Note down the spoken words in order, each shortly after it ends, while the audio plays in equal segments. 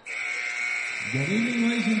Good evening,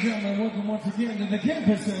 ladies and gentlemen. Welcome once again to the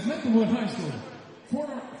campus of Maplewood High School for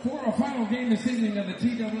our final game this evening of the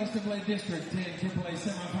TSSAA District 10 AAA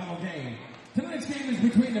semifinal game. Tonight's game is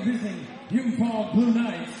between the visiting Hume-Fogg Blue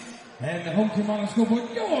Knights and the home team on the scoreboard,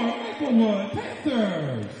 your Maplewood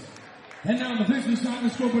Panthers. And now the official side of the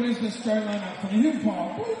scoreboard is the starting lineup for the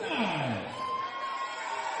Hume-Fogg Blue Knights.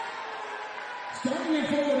 Starting at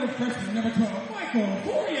forward is freshman number 12, Michael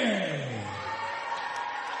Fourier.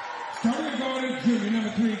 Starting at guard is junior number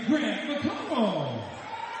 3, Grant McConnell.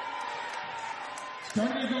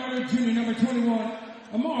 Starting at guard is junior number 21,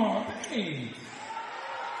 Amar Baines.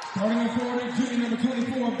 Starting at forward is junior number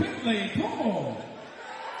 24, Bentley Paul.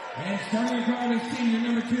 And starting at guard is senior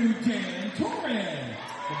number 2, Jalen Torres.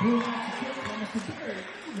 The Blue Knights are coached by Mr. Barry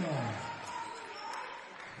Eagle.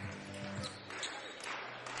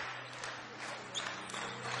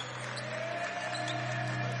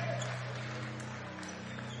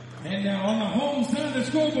 And now on the home side of the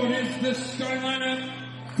scoreboard is the starting lineup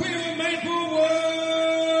for the Maplewood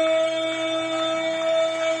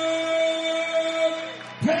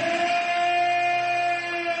Panthers.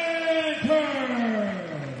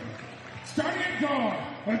 Starting at guard,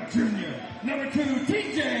 a junior, number 2,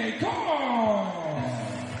 TJ Carr.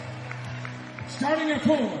 Starting at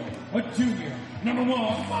forward, a junior, number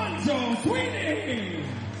 1, Monzo Sweeney.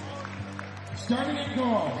 Starting at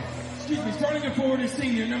forward is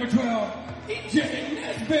senior, number 12, EJ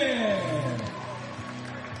Nesbitt.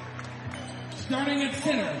 Starting at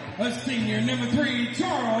center, a senior, number 3,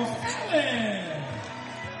 Charles Allen.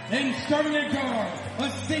 And starting at guard, a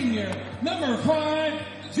senior, number 5,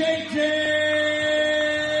 JJ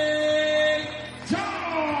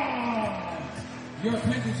John. Your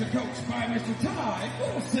Panthers are coached by Mr. Ty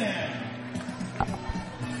Wilson.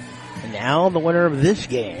 And now the winner of this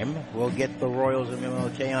game will get the Royals of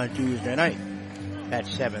MLK on Tuesday night at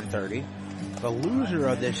 7:30. The loser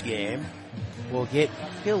of this game will get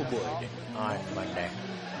Hillwood on Monday.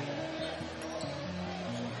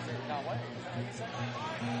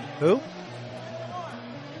 Who?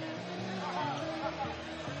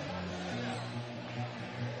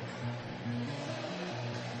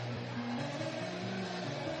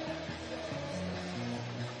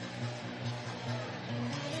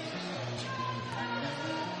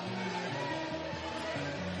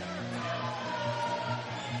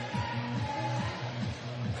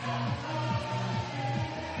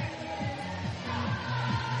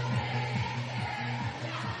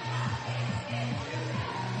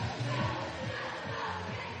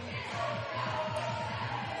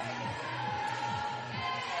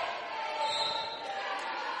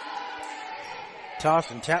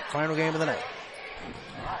 Toss and tap, final game of the night.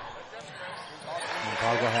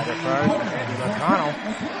 Chicago had it first. McConnell,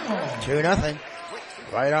 2-0.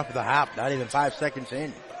 Right off the hop, not even 5 seconds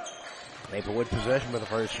in. Maplewood possession for the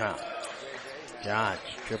first time. Johns,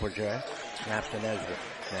 Triple J, snaps to Nesbitt.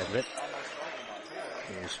 Nesbitt.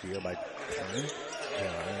 Here's steal by Tony.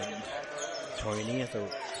 Johns. Tony at the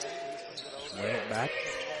swing it back.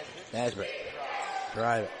 Nesbitt.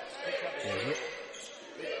 Drive it. Nesbitt.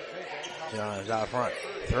 Johns out front.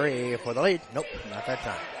 3 for the lead. Nope, not that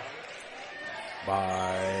time.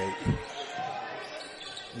 By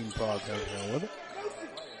Hume-Fogg comes in with it.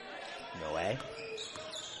 No way.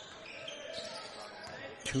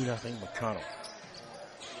 2-0 McConnell.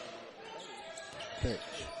 Pitch.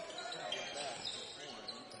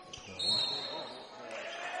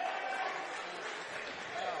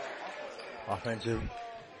 Offensive.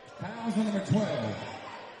 Fouls on number 12.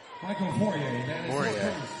 Michael Fourier. That is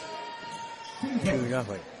Fourier. 2-0. Hey, jump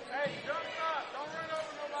stop. Don't run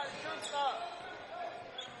over nobody. Jump stop.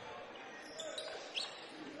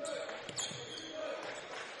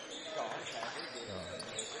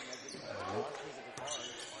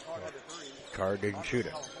 Card didn't shoot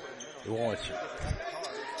it. Who wants it?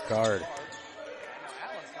 Card.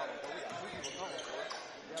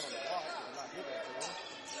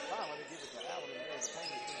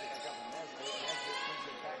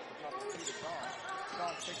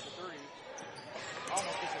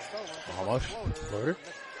 Almost. Floater.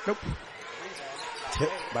 Nope.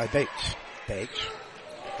 Tip by Bates. Bates.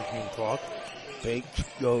 Hume-Fogg. Bates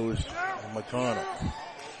goes McConnell.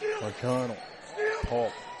 McConnell.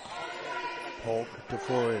 Polk. Polk to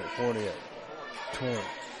Fourier. 2-0.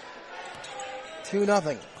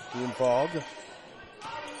 Hume-Fogg.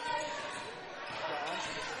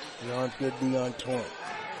 John's good D on Torrent.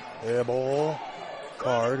 Air ball.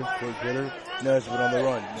 Card. Quick hitter. Nesbitt on the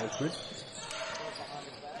run. Nesbitt.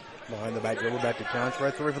 Behind the back dribble, back to Johns,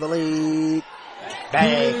 right 3 for the lead.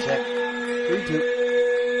 Banks it. 3-2.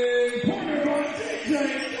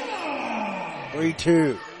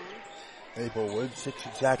 3-2. Maplewood, 6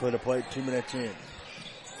 exactly to play, 2 minutes in.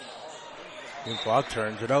 Hume-Fogg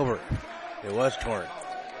turns it over. It was torn.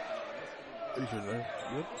 Yep.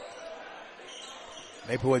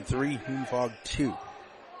 Maplewood 3, Hume-Fogg 2.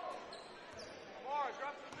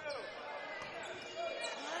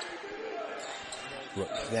 Look,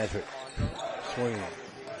 Nazareth swinging.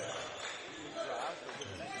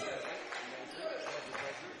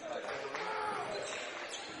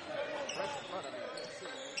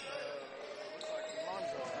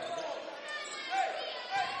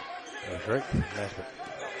 That's right, Nazareth.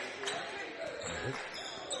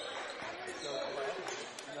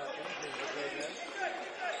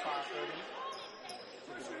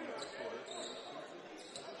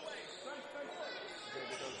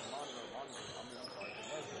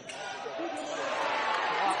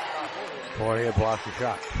 Poirier blocks the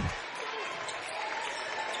shot.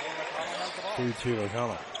 2-2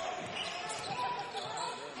 O'Connell.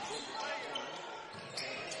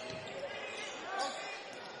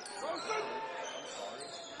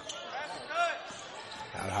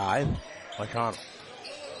 Out high, O'Connell.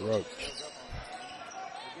 Roach.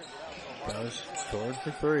 Goes towards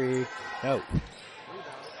the 3. No.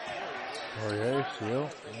 Poirier, steal.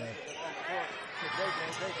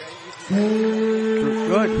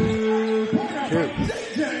 Good. 2.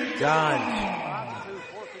 John.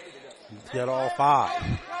 He's got all 5.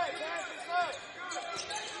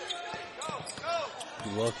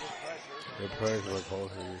 Look. The players were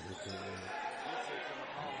closer.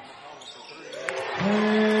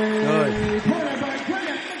 Good.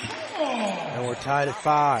 And we're tied at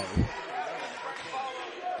 5.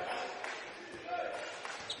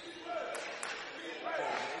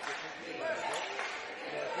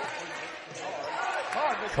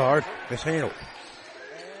 Card mishandled.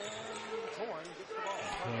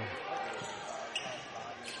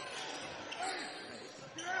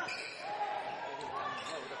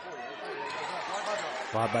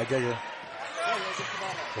 Bob by Digger.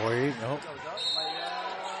 48, nope.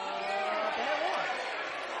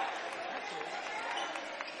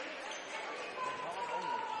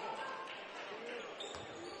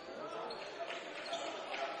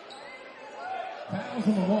 Fouls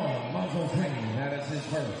number 1, Muzzle Payne. That is his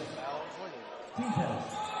first. Team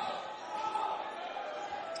first.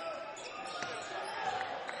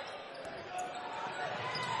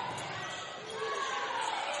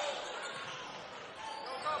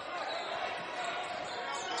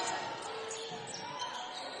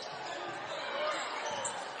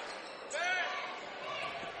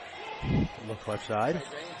 Look left side.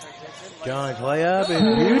 John's layup is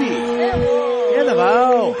beauty. And the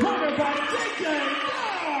foul.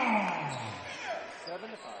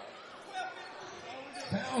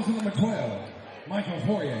 Fouls number 12, Michael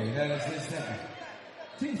Poirier. That is his second.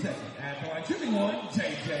 Team second. At the line, shooting 1,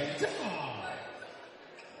 JJ John.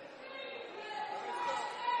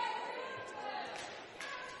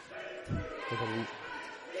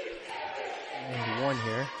 One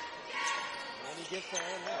here.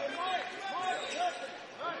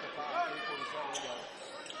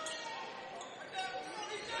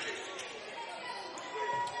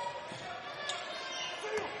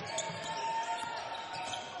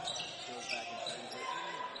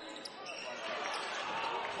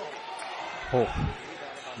 Oh,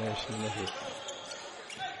 nice measure.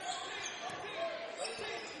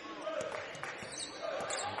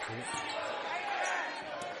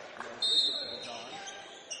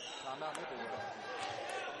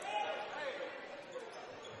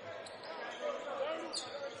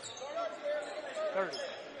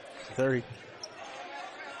 Thirty.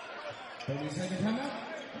 30-second timeout.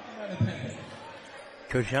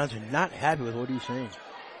 Coach Johnson not happy with what he's saying.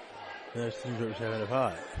 There's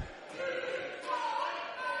 3-7-5.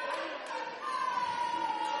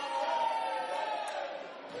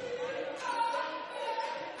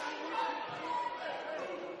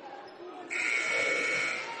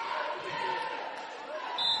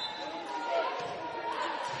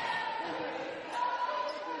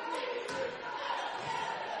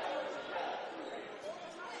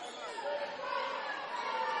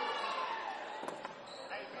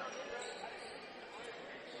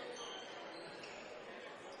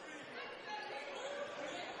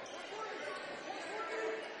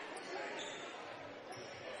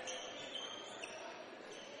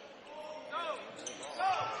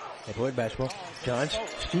 Maplewood basketball. Johns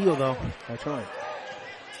steal though. That's right.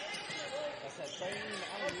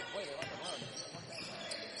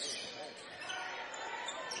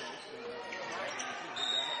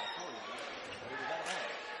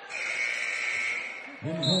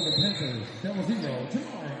 Maplewood Panthers, 0-0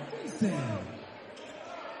 tomorrow. Easton.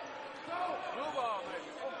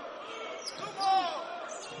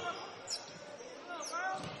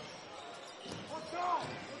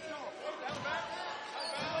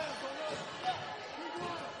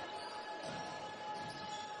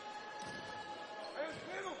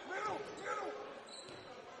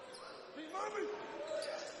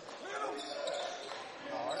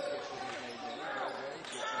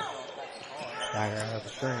 Back out of the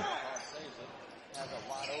screen. Has a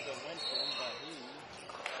wide open Winston, but he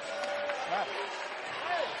got it.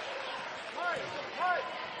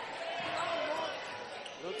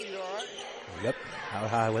 Rookie, you all right? Yep. Out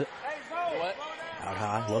high with it. What? Out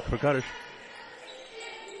high. Look for cutters.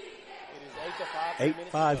 It is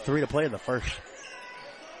 8-5. 8-5, 3 to play in the first.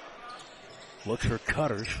 Looks for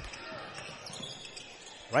cutters.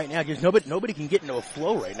 Right now, just nobody can get into a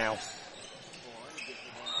flow right now.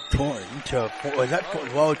 Torn to four. Is that four?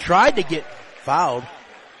 Well, tried to get fouled.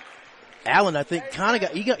 Allen, I think, kind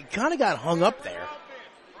of got hung up there.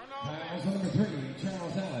 Fouls number 3,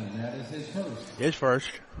 Charles Allen. That is his first. His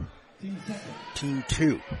first. Team second. Team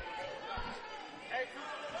 2.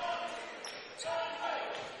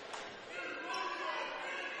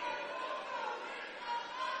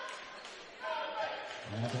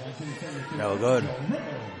 No good.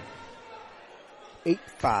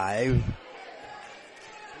 8-5.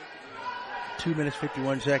 2 minutes,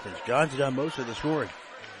 51 seconds. John's done most of the scoring.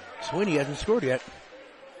 Sweeney hasn't scored yet.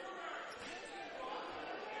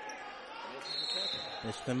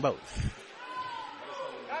 Missed them both.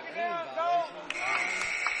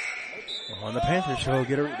 On the Panthers, so he'll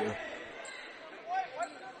get a redo.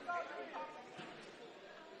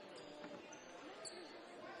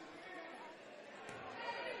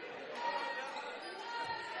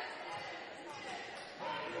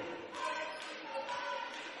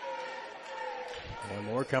 One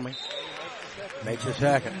more coming. Makes a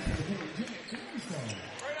second.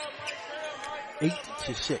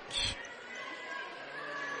 8-6.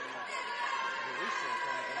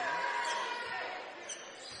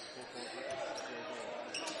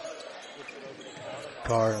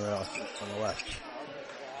 Card on the left.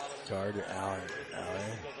 Card to Allen.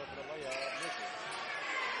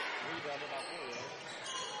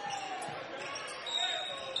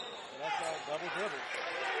 Double dribble.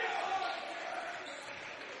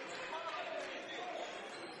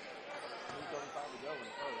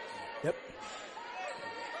 Yep.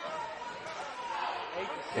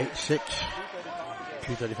 8-6.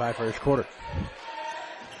 2:35 first quarter.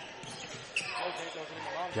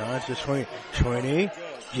 Johns to Sweeney.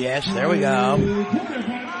 Yes, there we go.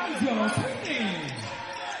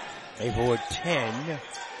 Maplewood 10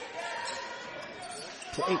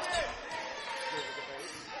 to 8.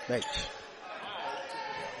 Thanks.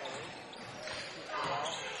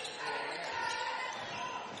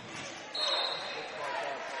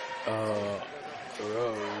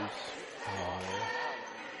 Rose.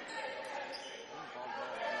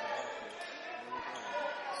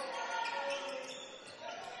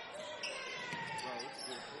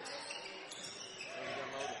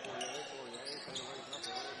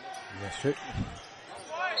 That's it.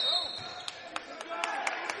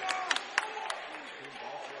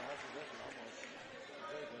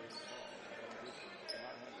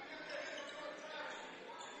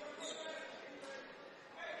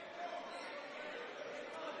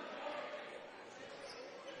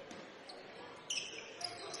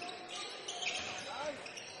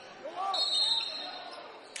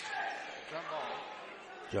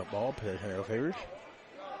 Jump ball, Panthers favors.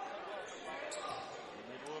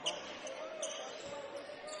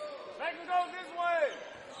 Make him go this way.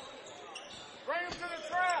 Bring him to the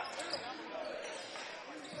trap.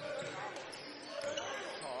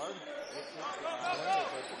 Hard.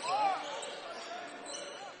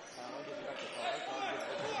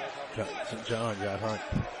 St. John got Hunt.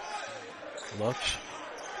 Looks.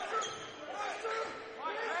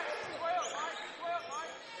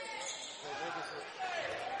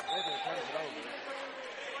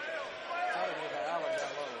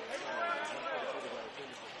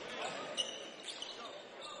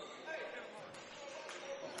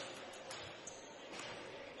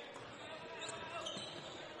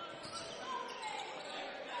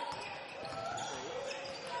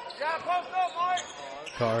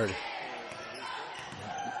 Card.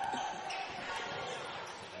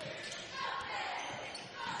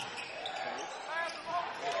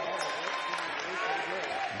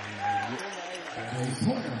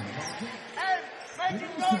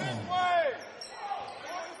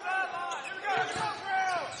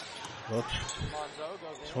 Looks.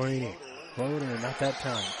 Sweeney. Floating, not that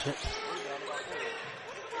time. Tip.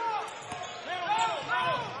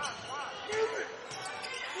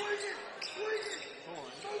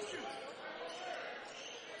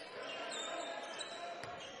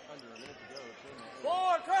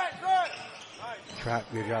 Trap,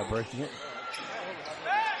 good job breaking it.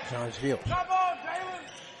 John Shields. Come on, Jalen.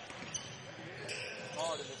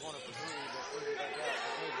 Hard in the corner for three, but three back out.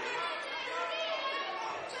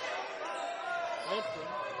 Winston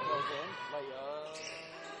goes in, layup.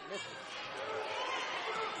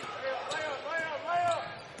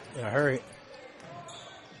 In a hurry.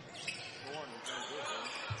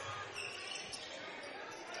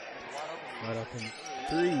 Right up in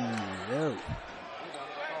 3. No.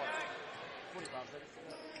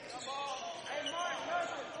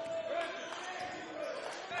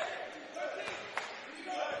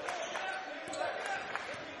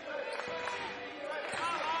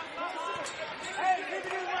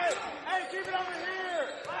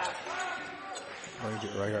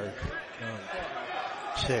 Right yard.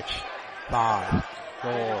 6, 5,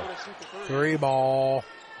 4, 3 ball.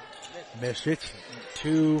 Missed it.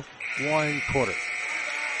 2, 1 quarter.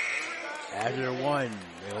 After 1,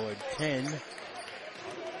 they were 10.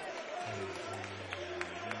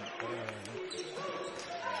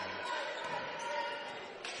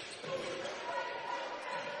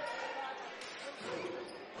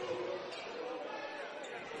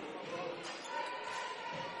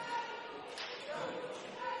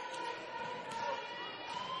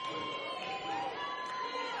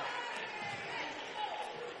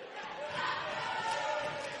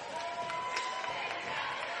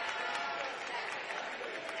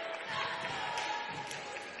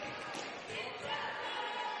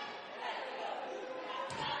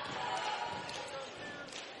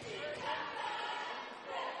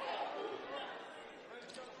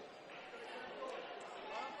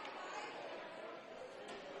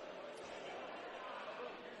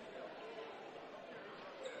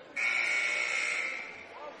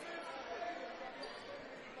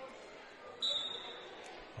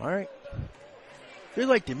 All right. Feels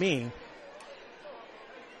like to me,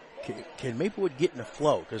 can Maplewood get in the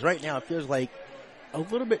flow? Because right now it feels like a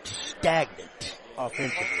little bit stagnant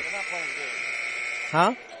offensively. They're not playing good.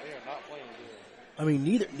 Huh? They are not playing good. I mean,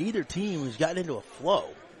 neither team has gotten into a flow.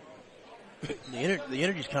 The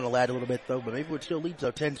energy's kind of lagged a little bit, though, but Maplewood still leads,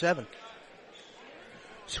 though, 10-7.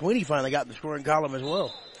 Sweeney finally got in the scoring column as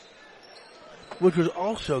well, which was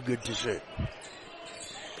also good to see.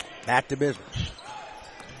 Back to business.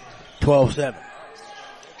 12-7.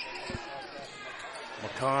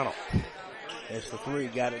 McConnell. It's the 3.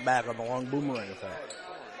 Got it back on the long boomerang effect.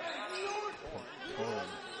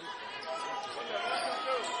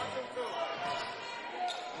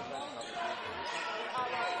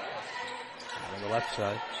 On the left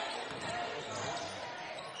side.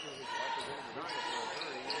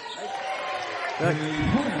 Good.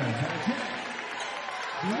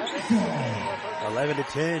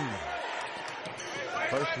 11-10.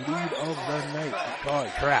 First lead of the night. Oh,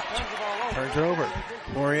 trapped. Turns it over.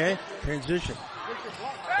 Poirier, transition.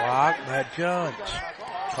 Block by Jones.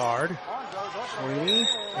 Card. Sweeney,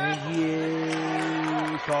 and he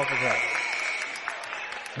is called for that.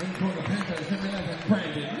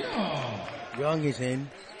 Young is in.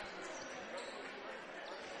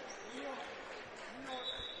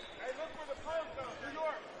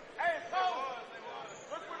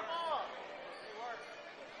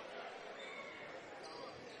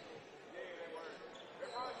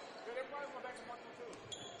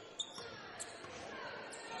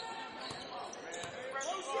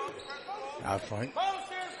 Out front.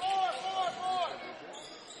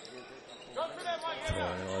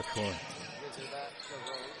 Let's go.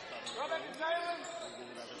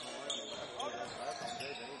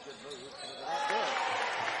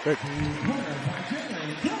 Good.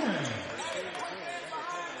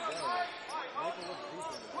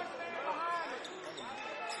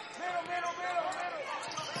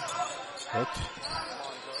 Hooks.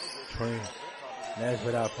 20.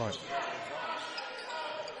 Nesbitt out front.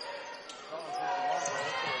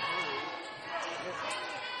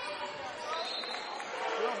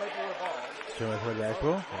 So for the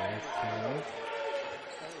basketball.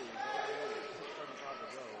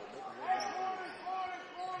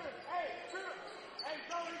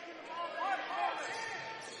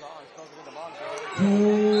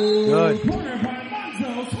 Good.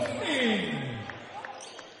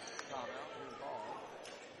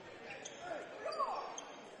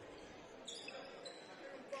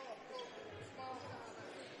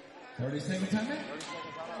 30-second timeout.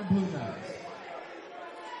 The Blue Knights.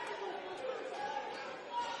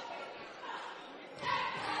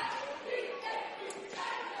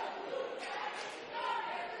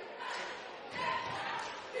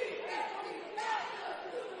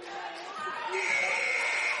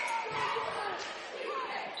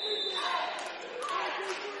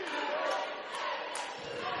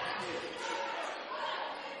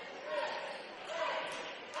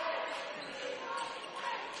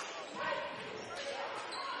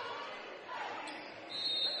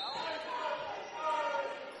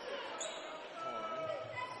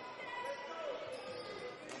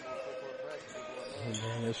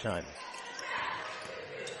 this time.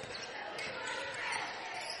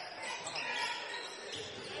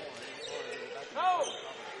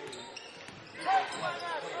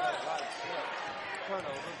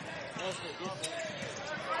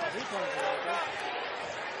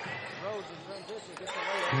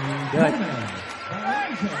 Good.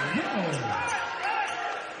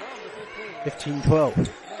 15-12.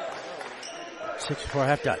 6 before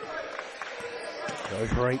halftime.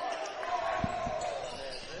 Goes right.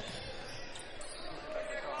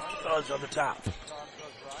 Goes on the top.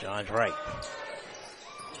 John's right.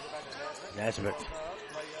 Nesbitt.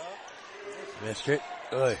 Missed it.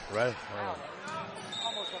 Right. Almost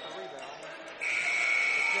got the rebound.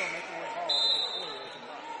 But still making the ball because 4 years is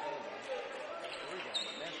not the rebound.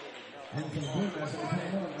 In for the Blue Jays, they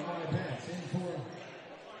came on the wide pass. In for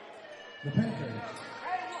the Panthers.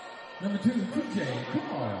 Number 2, TJ, come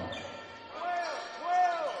on.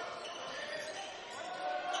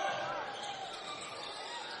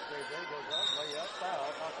 JJ goes up, lay up, foul,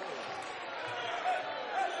 not through.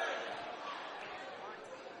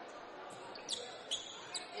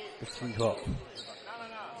 $15-12.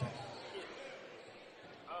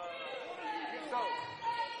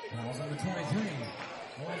 Fouls number 23.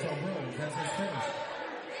 Alonzo Rose, that's his first.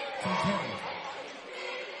 2-10.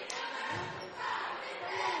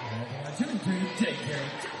 To take care.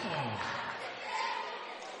 Come on.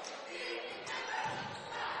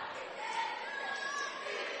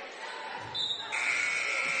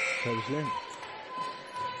 Comes in.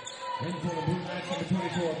 In for the Blue Knights, number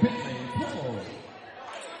 24, Bentley, Paul.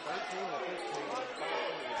 13 or 15, 5 to go.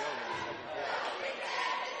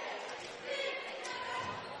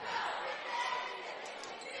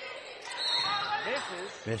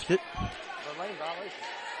 Misses. Missed it. The lane violation.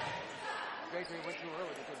 JJ went too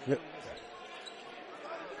early because he Yep. missed it.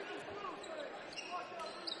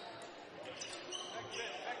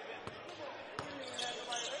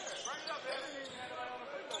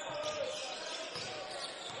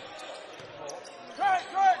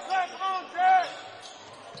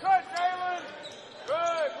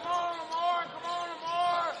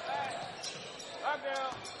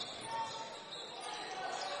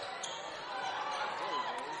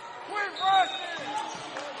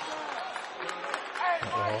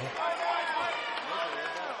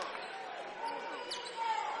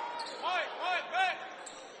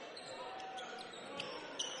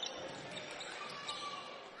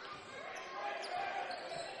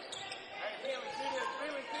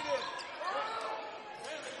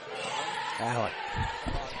 Allen.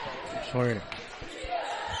 Swinging.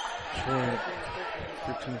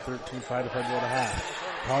 15-13, 5 to 5 to half.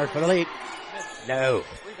 Hard for the lead. No.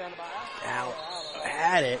 Now,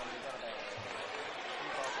 had it.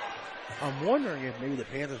 I'm wondering if maybe the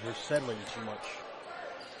Panthers were settling too much.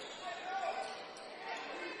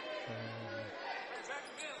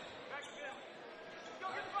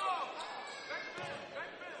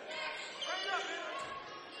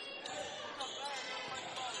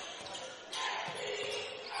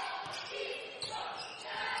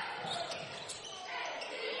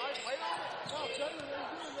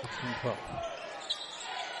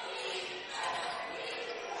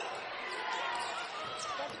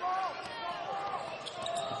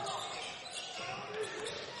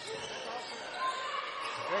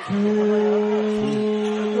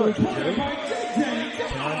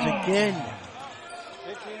 Again.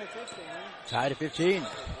 Tied at 15.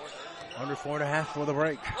 Under 4.5 for the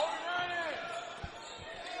break.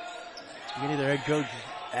 You can either head coach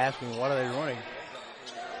asking what are they running.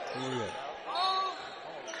 Here we go.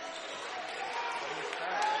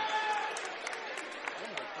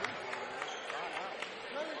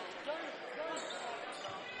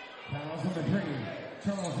 Fouls number 3,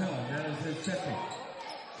 Charles Helen, that is his second.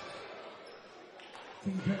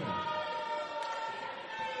 Team penalty.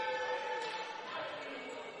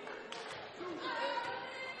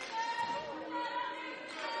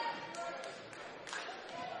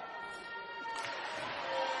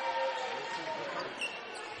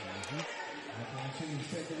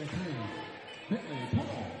 Second and 3. Bentley, Paul.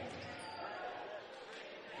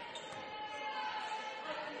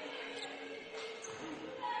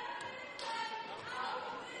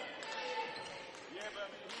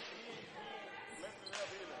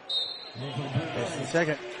 That's the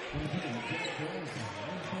second.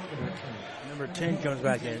 Number 10 comes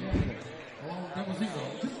back in.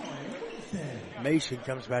 Mason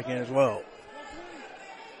comes back in as well.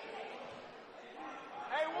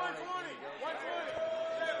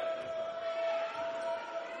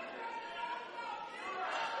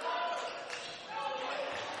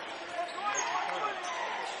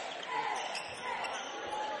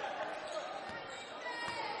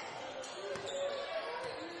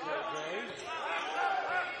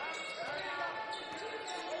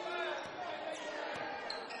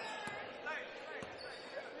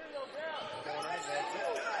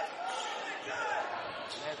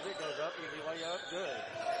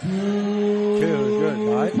 Two is good,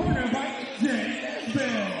 right? Corner by EJ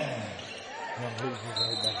Nesbitt.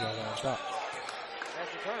 Back out on top.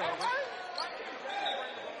 That's the turnover.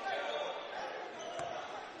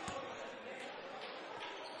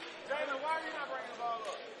 Jalen, why are you not bringing the ball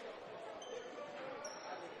up?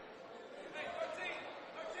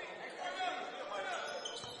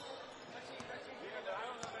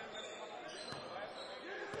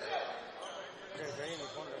 Jay in the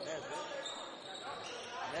corner to Nesbitt.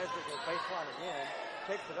 Nesbitt goes baseline again.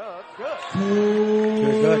 Takes it up. Good.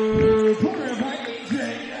 Good. Corner by EJ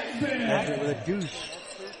Nesbitt. Nesbitt with a deuce.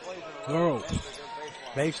 Girl.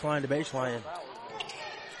 Baseline to baseline.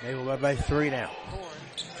 Maplewood by 3 now.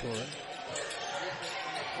 Torrent.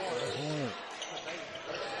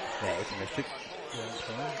 Yeah, it's missed it.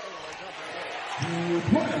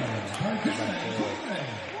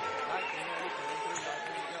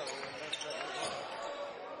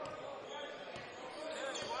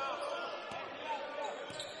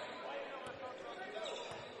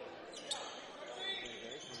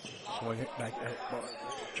 Swing it back at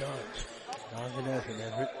Johns. Johns and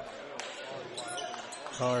Nesbitt.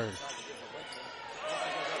 Card.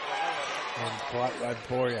 And clock right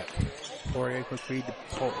Poirier. Poirier quick feed to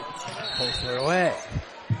Post. Post it away.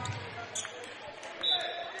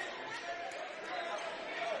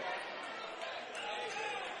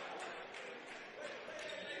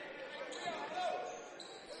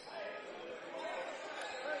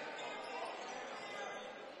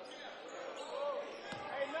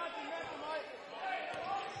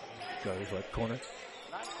 Goes left corner.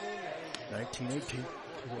 19-18.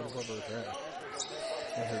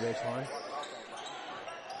 That's her baseline.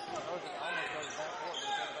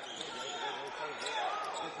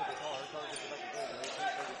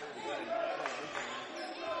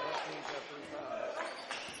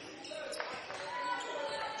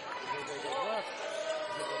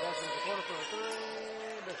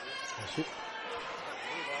 That's it.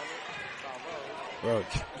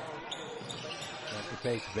 Roach. That's the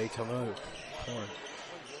Bates. Bates on the move. Corn.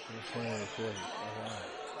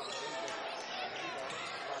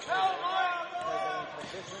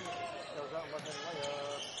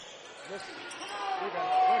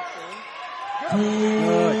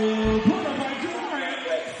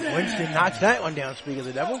 Winston knocks that one down, speak of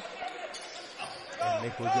the devil. And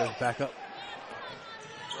Maplewood goes back up.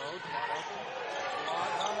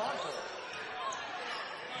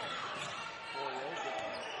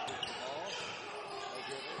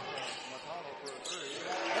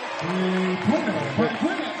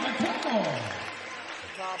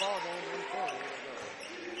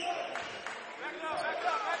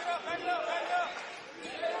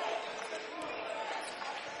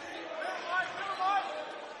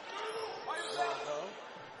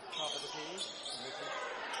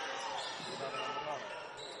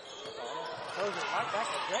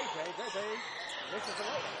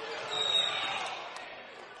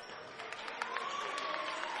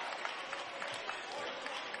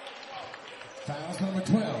 Fouls number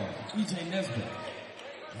 12, EJ Nesbitt.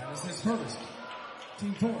 That is his first.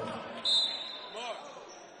 Team 4.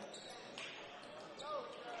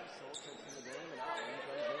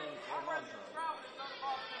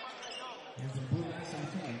 Here's the blue lights on the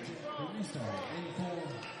cage. The restart in for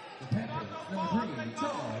the Panthers. Number 3,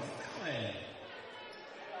 Charles Allen.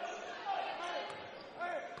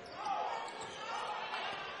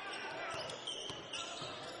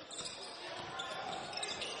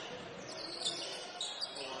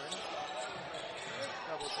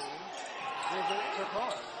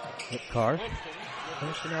 Carr.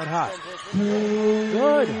 Winston out hot.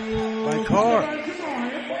 Good. By Carr.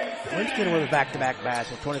 Winston with a back-to-back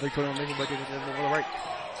basket. 23-21 minutes, but it's over the right.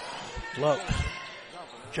 Low.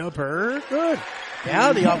 Jumper. Good.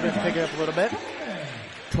 Now the offense picking up a little bit.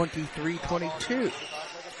 23-22.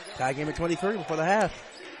 Tie game at 23 before the half.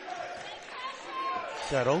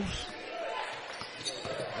 Settles.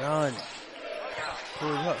 Run.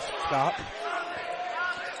 Stop.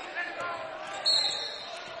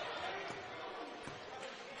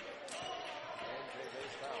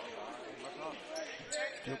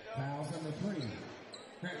 Fouls number 3,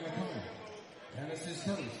 Grant McConnell. That is his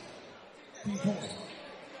first. Team 4.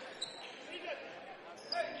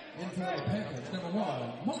 In for the Panthers, number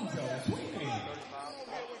 1, Monzo Sweeney.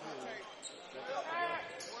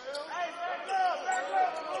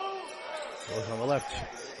 Goes on the left.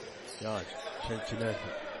 Johns. Sends to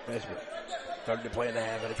Nesbitt. Starting to play in the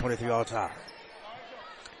half at a 23 all time.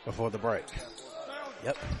 Before the break.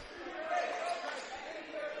 Yep.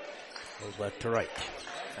 Goes left to right.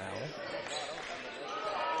 Allen.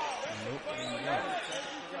 Nope.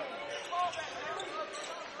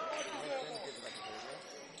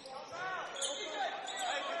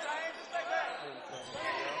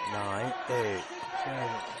 8, 7,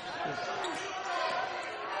 8.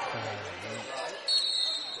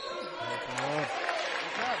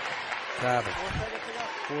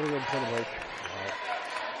 41 for the break.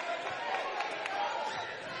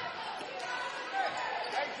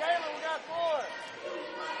 Hey, Jalen, we got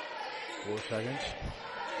 4. 4 seconds.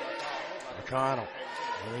 McConnell.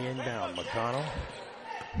 Really inbound. McConnell.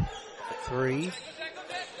 3.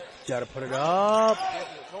 Got to put it up.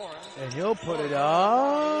 And he'll put it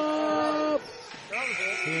up.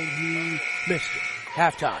 And he missed it.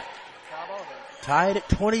 Halftime. Tied at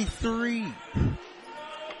 23.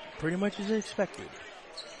 Pretty much as expected.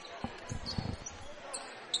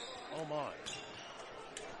 Oh my.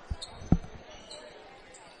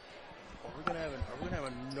 Are we gonna have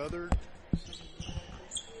another?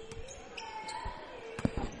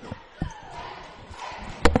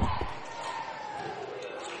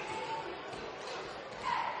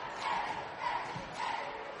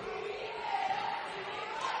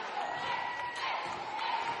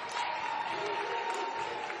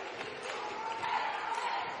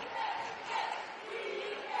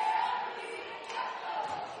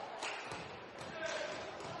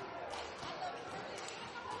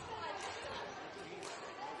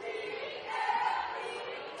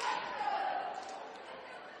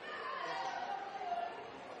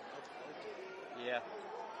 Yeah.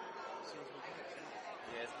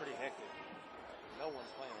 Yeah, it's pretty hectic. No one's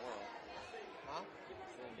playing well. Huh?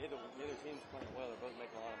 Neither team's playing well. They're both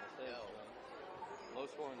making a lot of mistakes. Low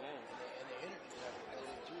scoring games. And the energy level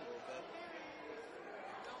too a little bit.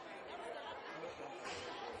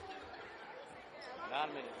 9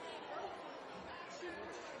 minutes.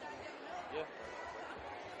 Yeah.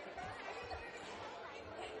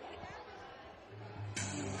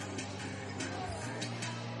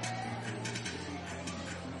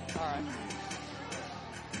 All right.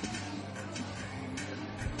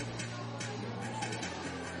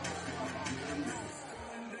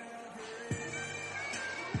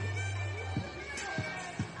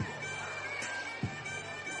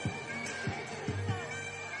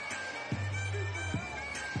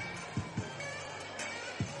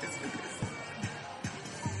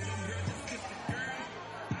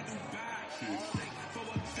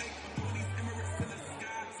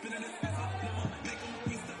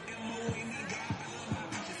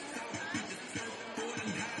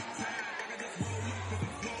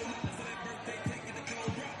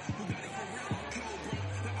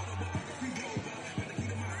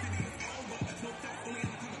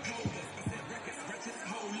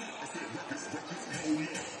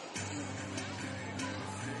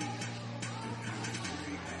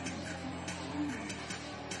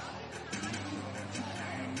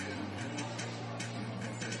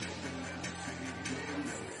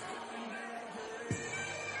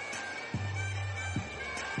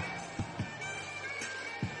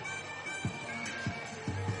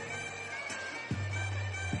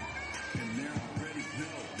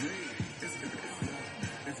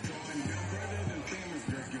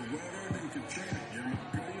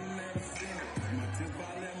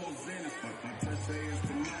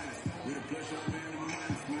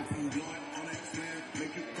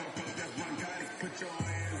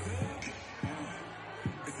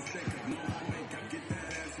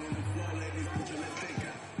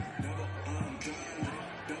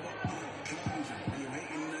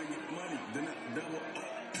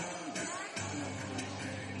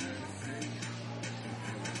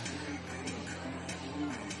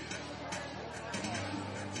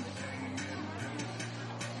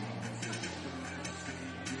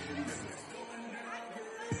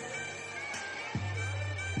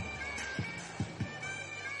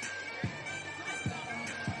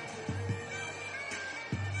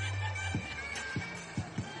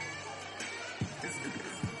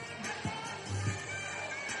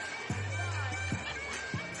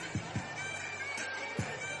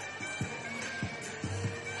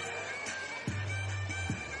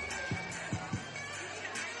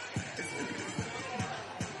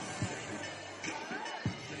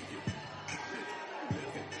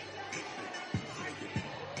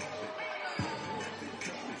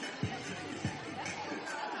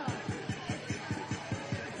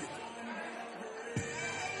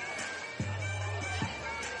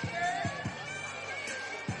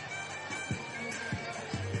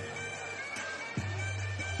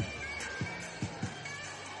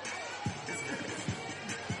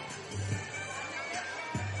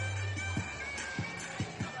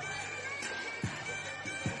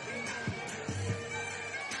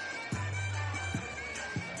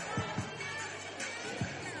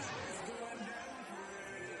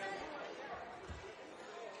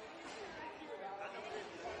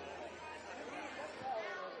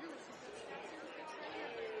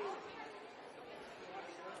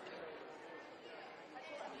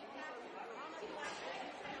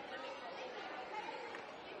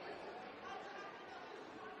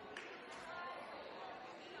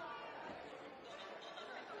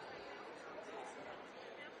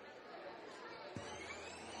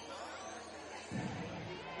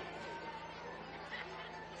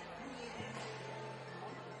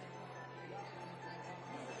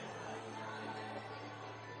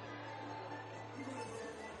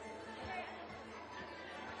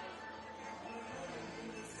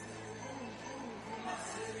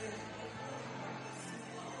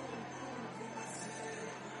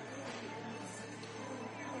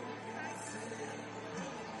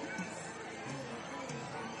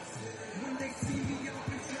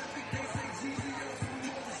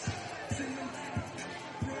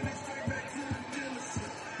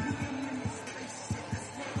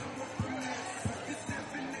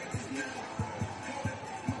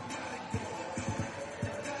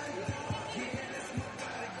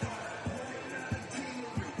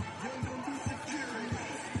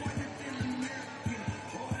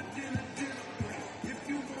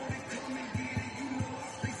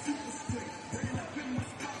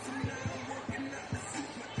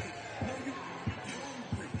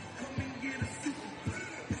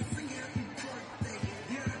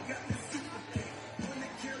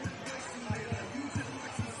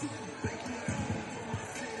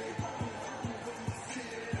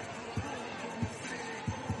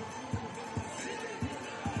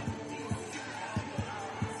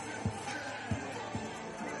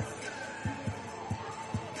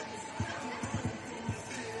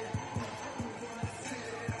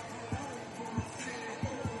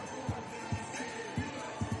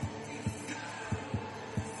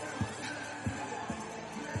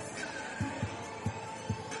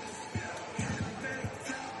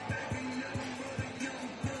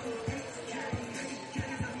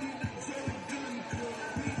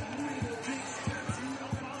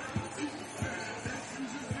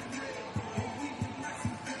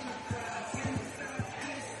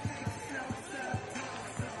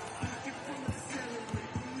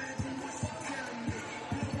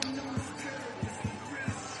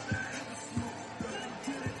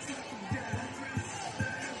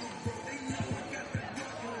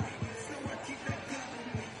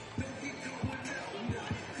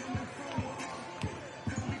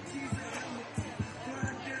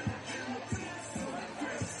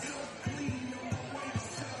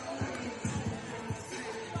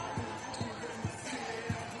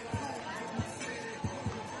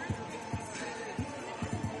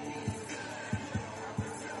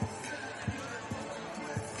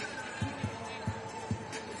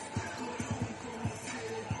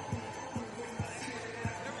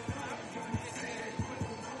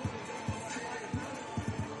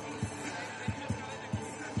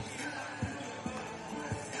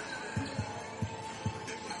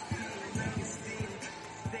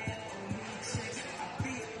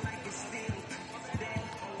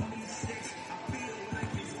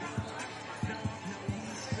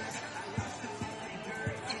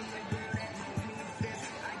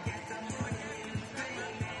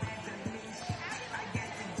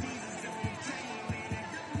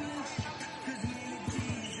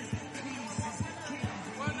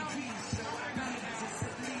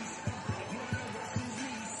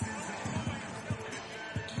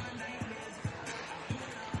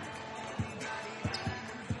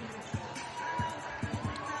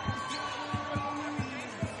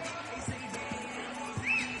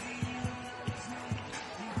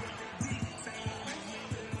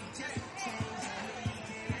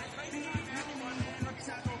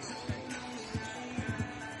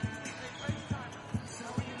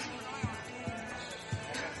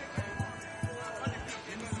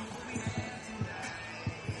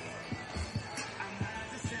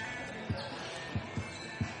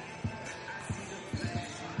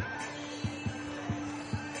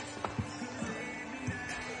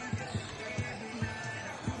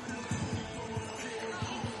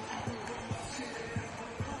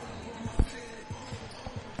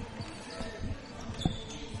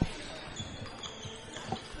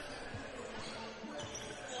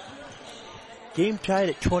 Game tied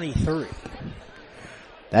at 23.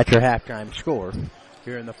 That's your halftime score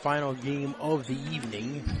here in the final game of the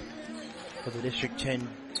evening for the District 10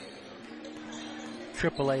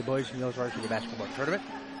 AAA Boys and Girls Varsity Basketball Tournament.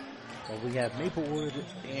 Well, we have Maplewood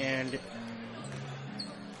and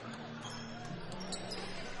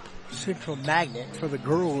Central Magnet for the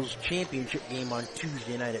girls' championship game on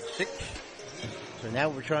Tuesday night at 6. So now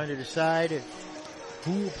we're trying to decide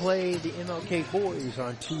who will play the MLK boys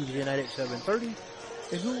on Tuesday night at 7:30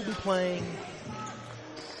 and who will be playing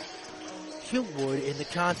Hillwood in the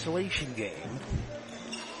consolation game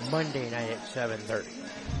Monday night at 7:30.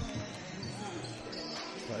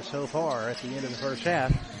 But so far, at the end of the first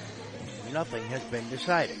half, nothing has been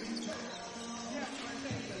decided.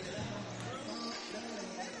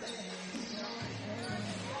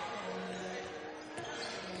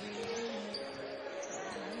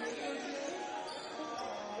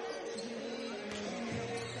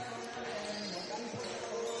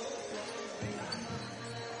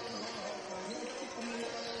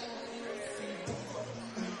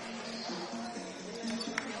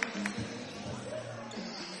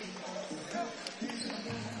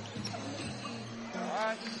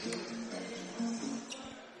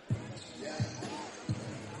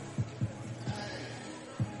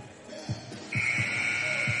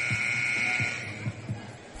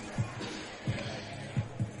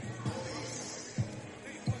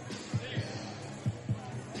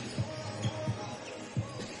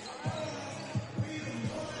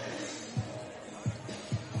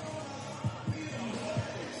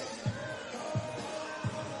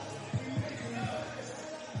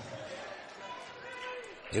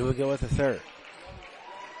 Here we go with the third.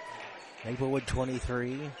 Maplewood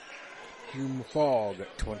 23, Hume-Fogg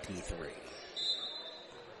 23.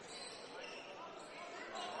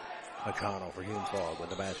 McConnell for Hume-Fogg with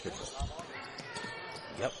the basketball.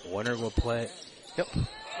 Yep, Warner will play. Yep.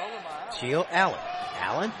 Seal Allen.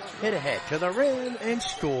 Allen hit ahead to the rim and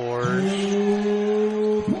scores.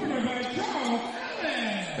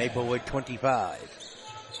 Maplewood 25,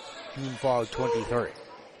 Hume-Fogg 23.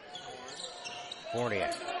 Fournier.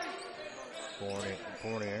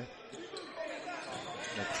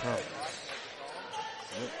 The Trump.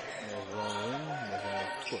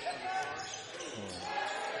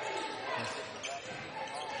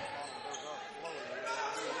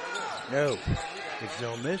 No. It's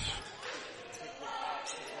no miss.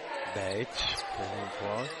 Bates.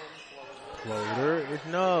 Floater is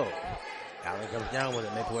no. Allen comes down with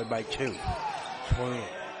it. Maplewood by 2.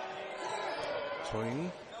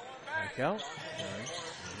 Swing. Back out.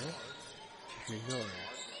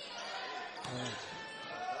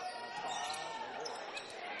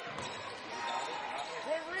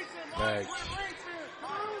 Bags.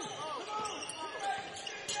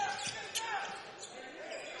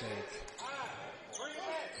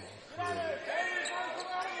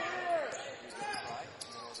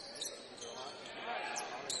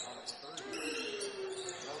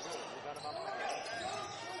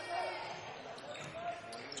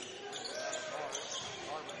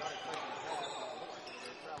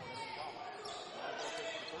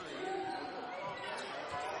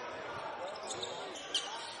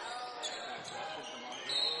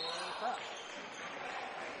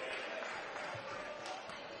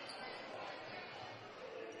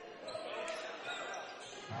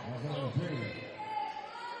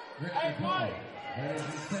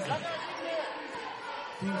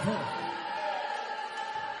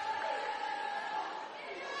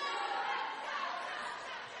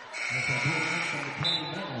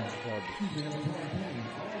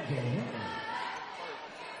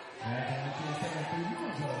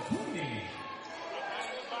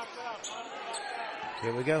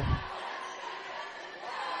 Here we go.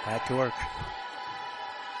 Back to work.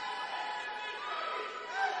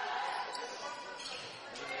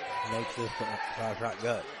 Makes this shot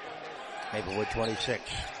good. Maplewood 26.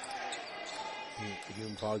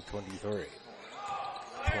 Hume-Fogg 23.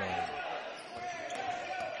 20.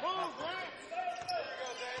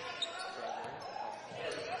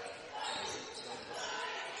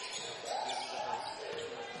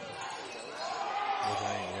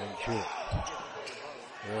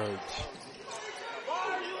 Rhodes.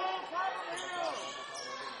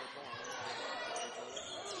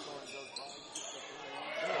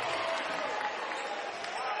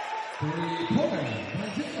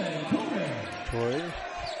 Torres.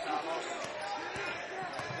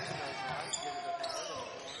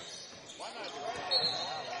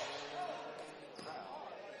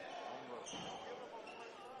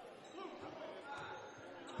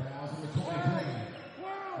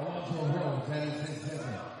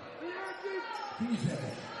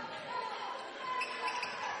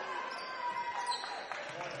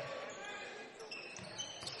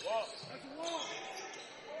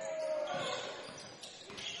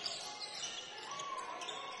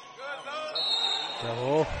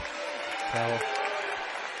 Travel.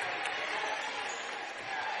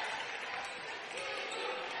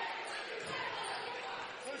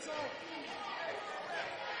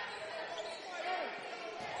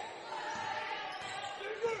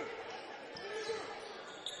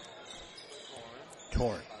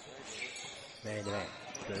 Torn. Man to man.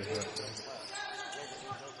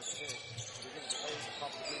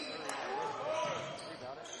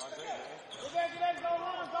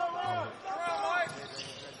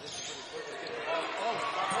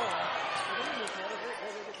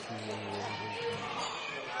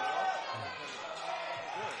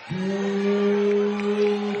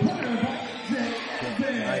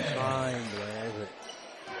 Nice line, Blair.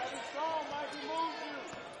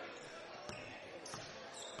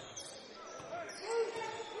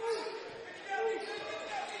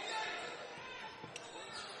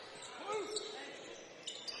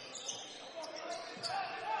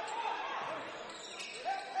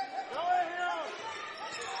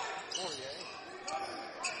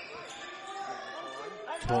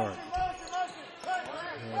 Torn.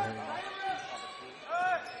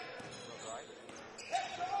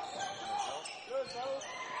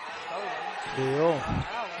 Steal.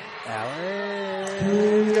 Allen.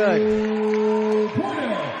 Good.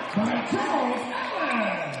 By Charles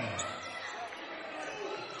Allen.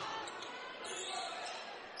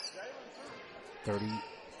 30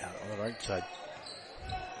 out on the right side.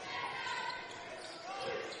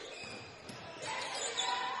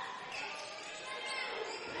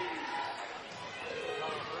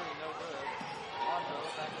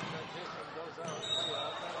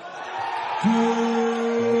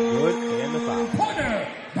 Good and the foul. Pointer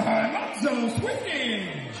by Alonzo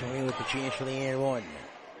Swinging. Swinging with the chance for the and one.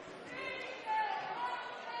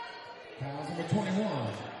 Foul number 21.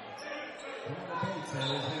 Ronald Bates that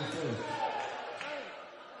is his first.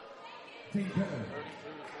 Team Kevin.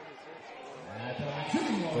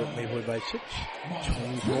 Maplewood by 6.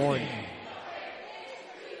 24.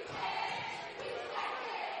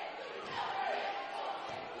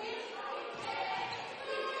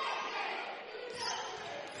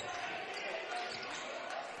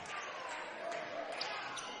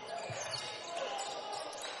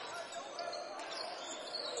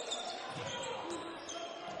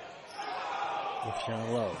 Looks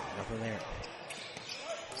down low. Nothing there.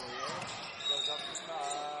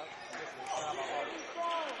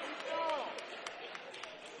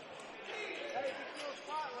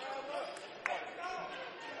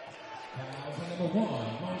 Number 1,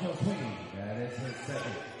 Monzo Swinging. That is his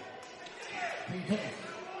second. Team Kevin.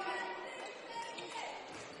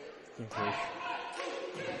 Okay.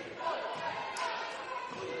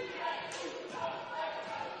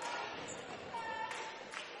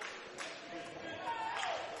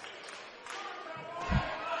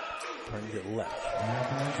 Turns it left.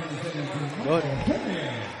 Good.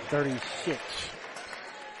 36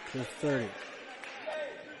 to 30.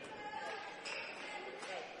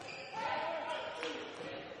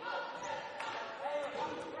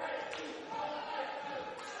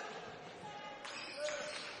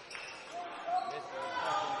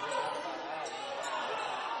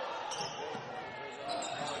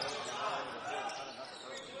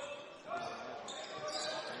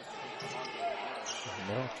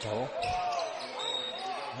 Foul.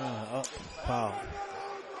 Up. Foul.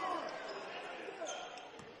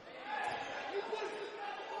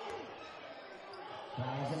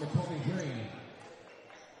 Foul number 23.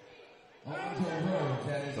 Onto the road.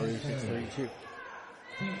 That is 36-32.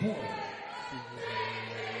 Team 4.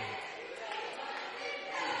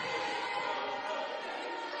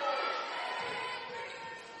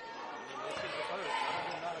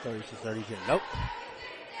 Nope.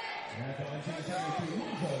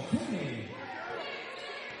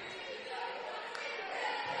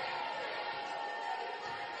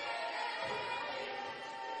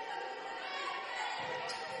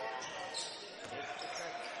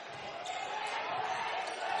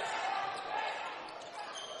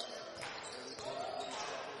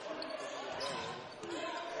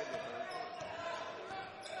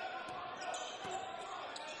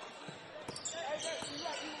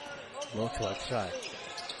 Low to outside.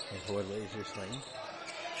 And Ford lays this lane.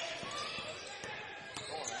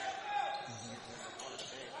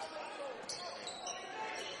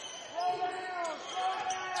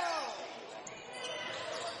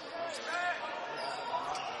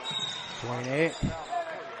 .28.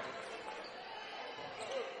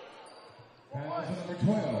 Foul number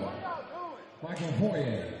 12. Michael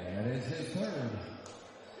Foyer. That is his third.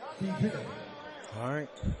 Team 5. All right.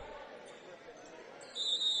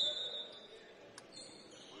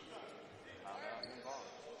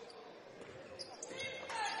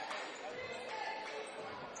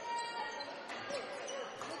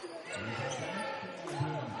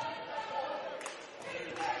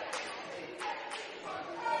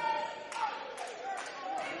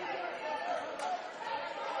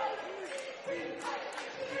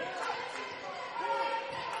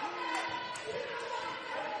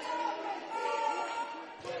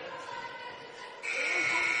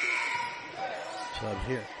 Subs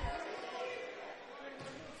here.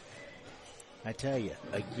 I tell you,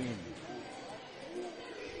 again,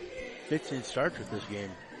 fits and starts with this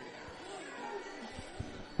game.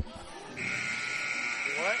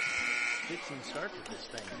 What? Fits and starts with this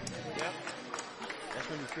thing. Yep. That's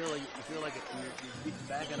when you feel like you're getting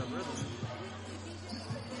back in a rhythm.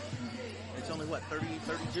 It's only what,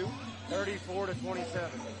 32? 34 to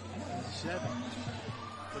 27. 7.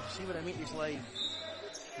 But you see what I mean? It's like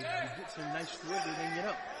you get some nice squibs and then get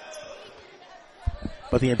up.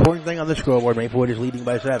 But the important thing on the scoreboard, Maplewood is leading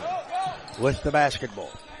by 7. With the basketball.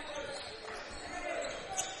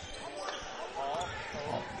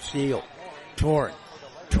 Steal. Torrin.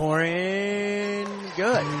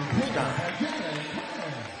 Good. This time.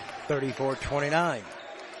 34-29.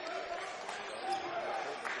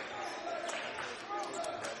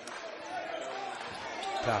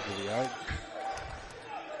 Top of the arc.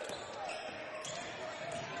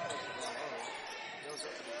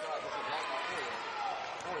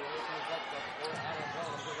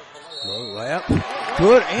 Low layup.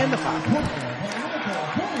 Good, and the foul.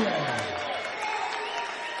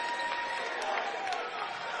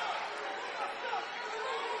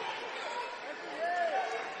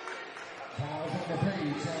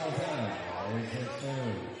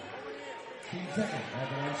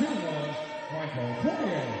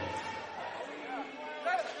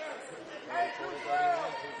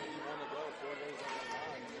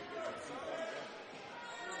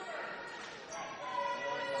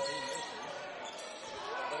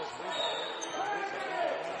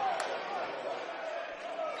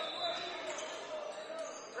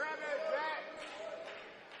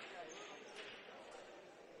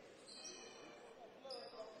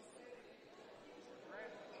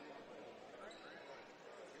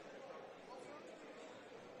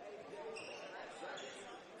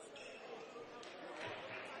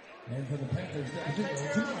 And for the Panthers,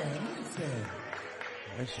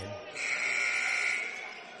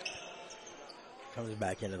 comes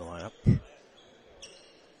back into the lineup.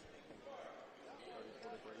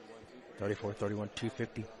 34-31,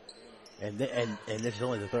 2:50. And this is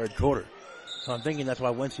only the third quarter. So I'm thinking that's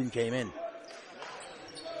why Winston came in.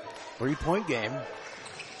 3-point game.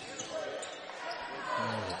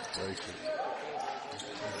 Oh, gracious.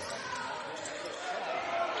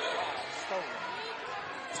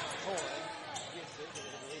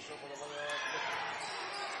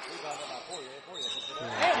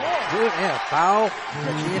 Yeah, foul. A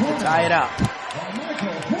chance to tie it up.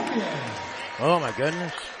 Oh my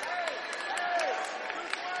goodness.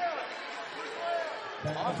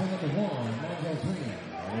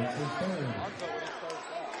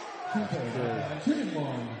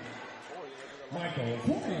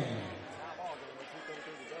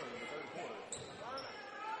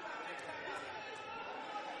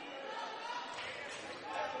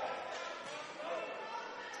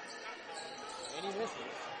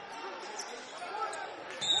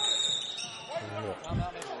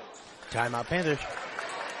 Timeout Panthers.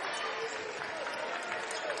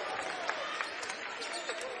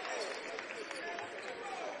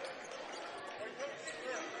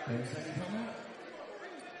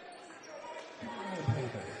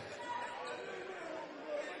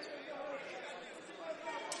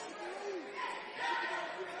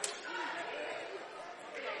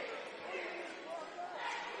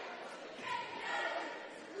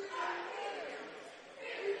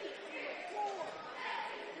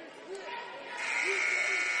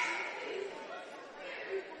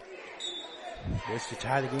 Just to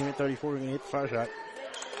tie the game at 34, we're going to hit the fire shot.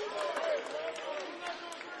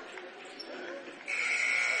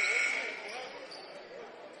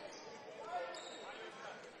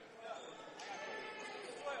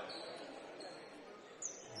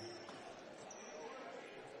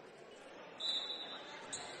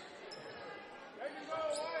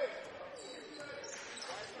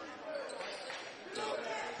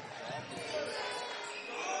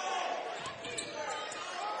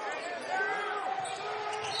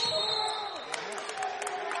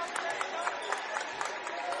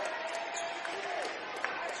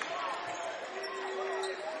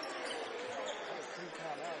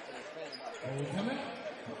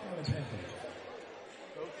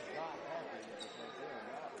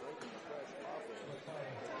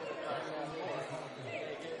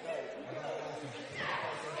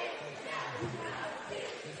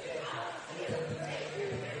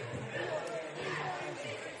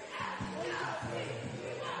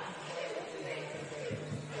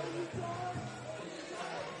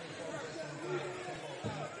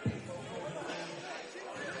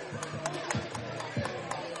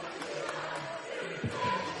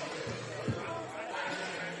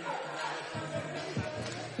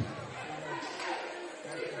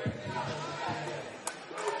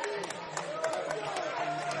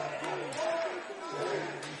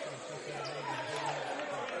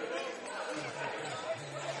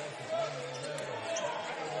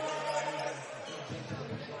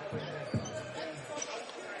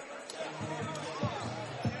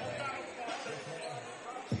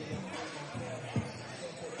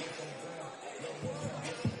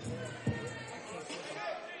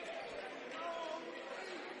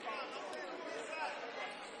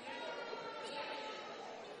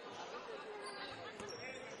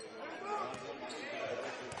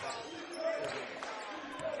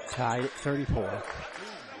 Tied at 34.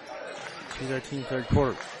 See our team third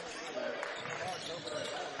quarter.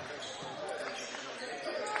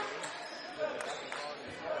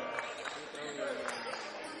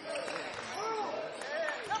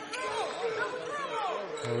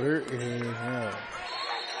 Order is no.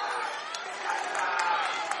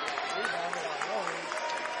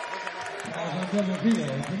 Double deal.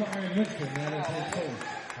 Kamari Winston, that is his first.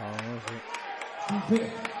 Oh, was it?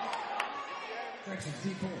 C6. Section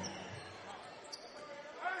C4.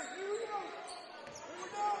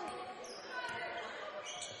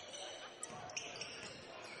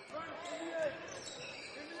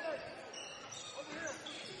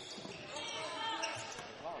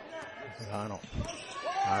 McConnell.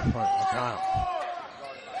 High front, McConnell.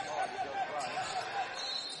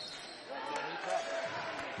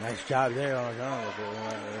 Nice job there on McConnell.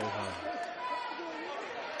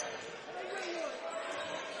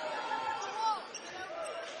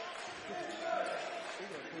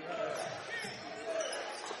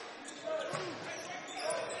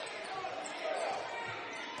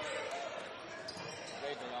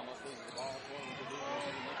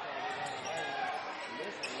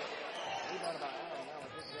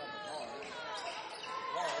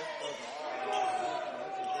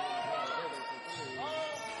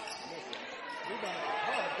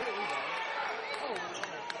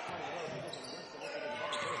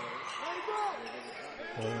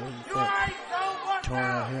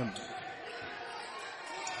 Him.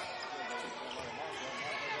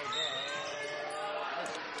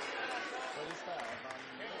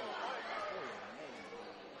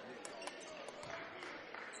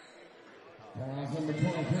 Number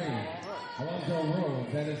 23, Alonzo Rose,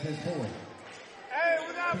 that is his fourth. Hey,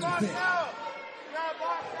 we're not boxed out. We're not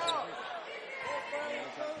boxed out.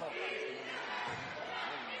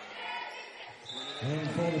 And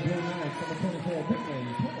for the Blue Knights, number 24, Big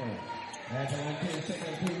Lady Paul. That's on 10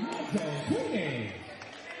 seconds to Alonzo Queen.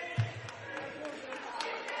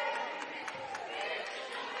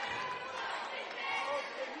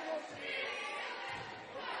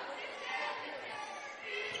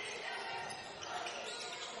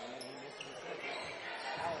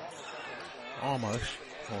 Almost.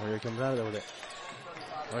 Oh, here he comes out of there with it.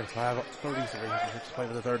 35-33. Let's play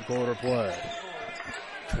for the third quarter play.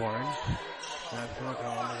 Torrance. That's going to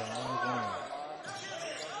come on.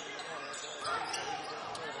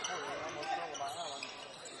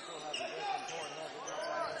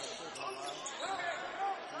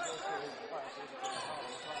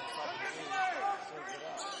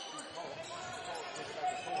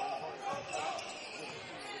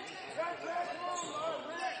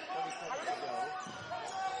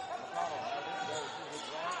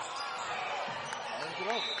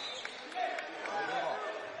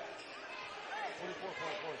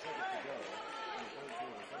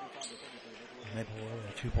 Maplewood,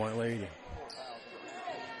 a 2-point lead.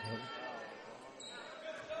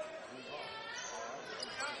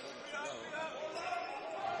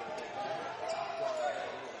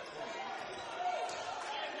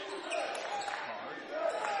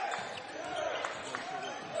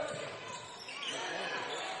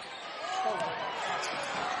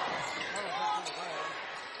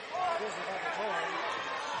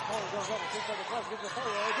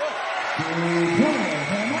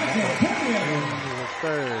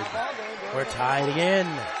 Third. We're tied again.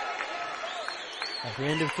 At the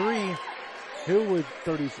end of 3. Hume-Fogg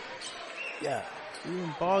 30. Yeah.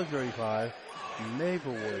 Hume-Fogg 35.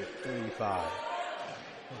 Maplewood 35.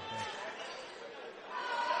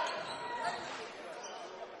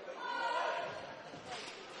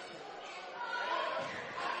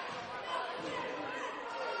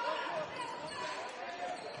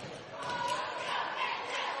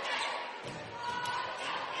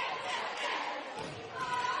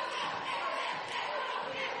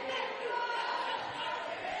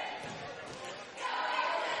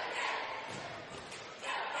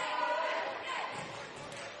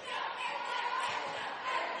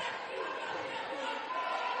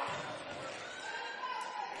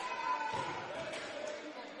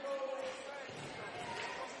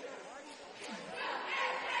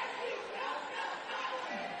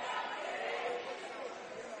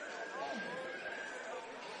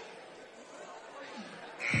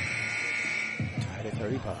 Tied at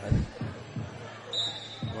 35.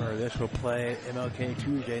 Where this will play MLK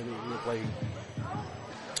Tuesday. We will play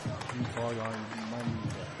Hume-Fogg on Monday.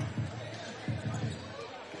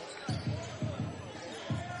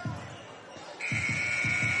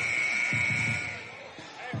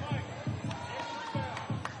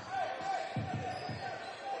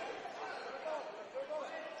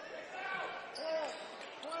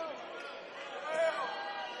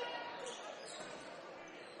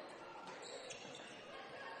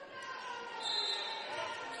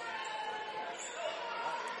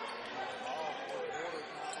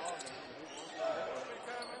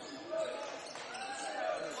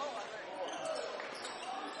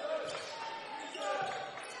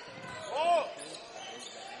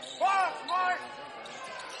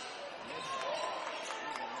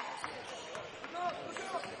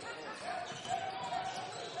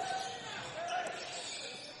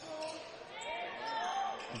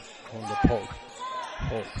 Polk.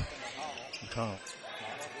 McConnell.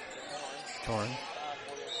 Torn.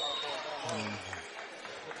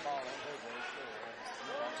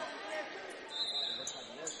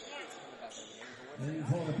 And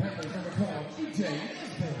for the Panthers, number 12, DJ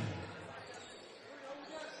Nesbitt.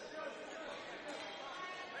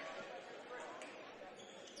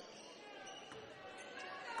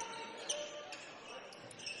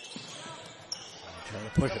 Trying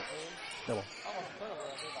to push it. Double.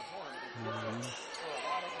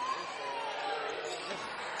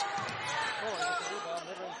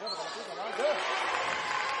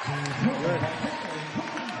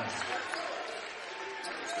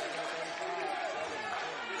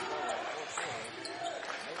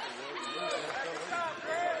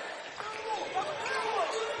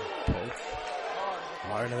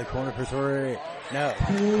 Hard into the corner for three. No.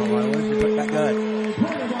 Come on, Lindsay, put that good.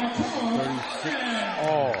 36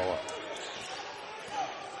 all.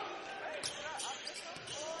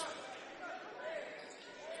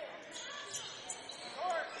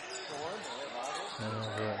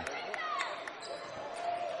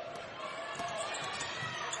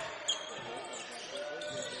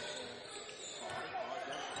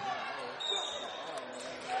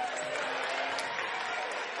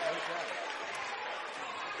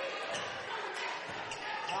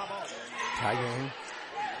 Tie game.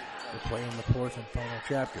 We're playing the fourth and final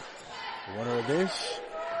chapter. The winner of this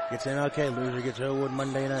gets in okay. Loser gets Elwood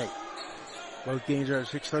Monday night. Both games are at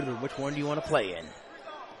 6:30, but which one do you want to play in?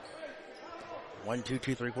 1, 2,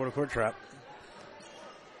 2, 3/4 court trap.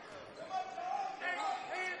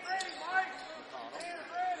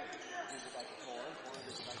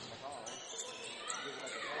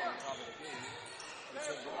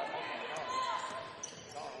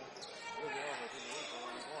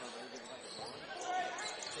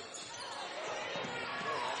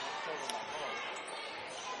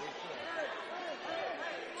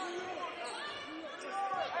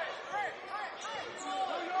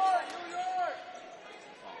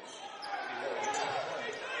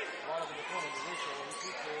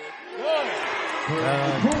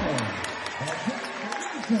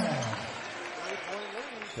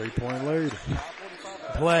 Three-point lead.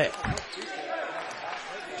 Play.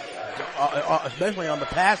 Especially on the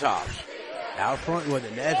pass-offs. Out front with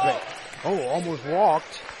it. Nesbitt. Oh, almost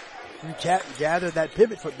walked. Gathered that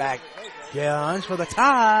pivot foot back. Johns for the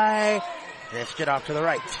tie. Let's get off to the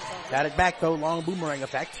right. Got it back though. Long boomerang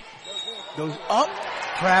effect. Goes up.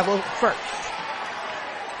 Travel first.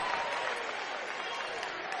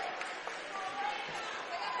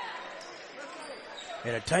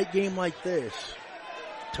 In a tight game like this,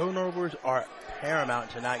 turnovers are paramount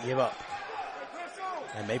to not give up.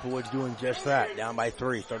 And Maplewood's doing just that. Down by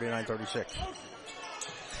 3, 39-36.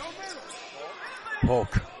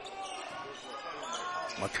 Polk.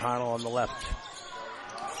 McConnell on the left.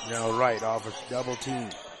 Now right, off a double team.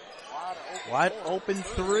 Wide open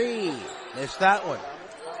 3. Missed that one.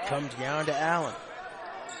 Comes down to Allen.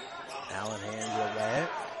 Allen hands it back.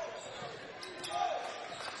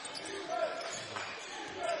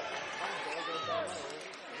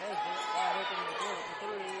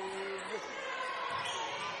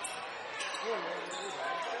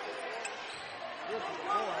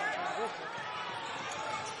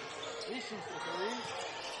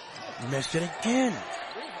 Missed it again.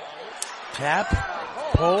 Tap.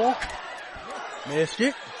 Polk. Missed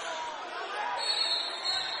it.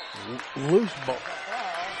 Loose ball.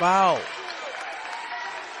 Foul.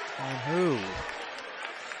 On who?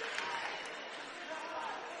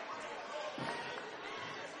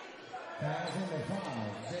 Foul number 5,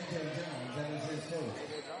 J.J. Jones. That is his first.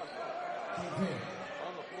 Keep it.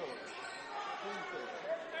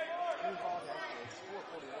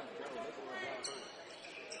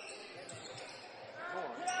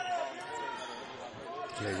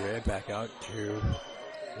 JJ back out to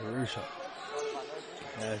Russo.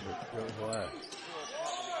 Nesbitt goes left.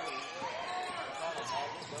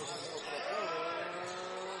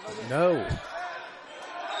 No. You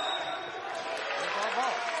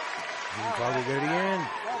can probably get it again.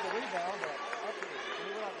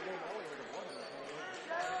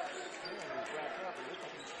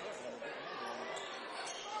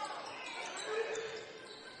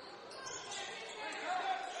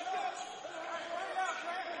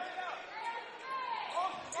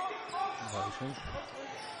 Motion.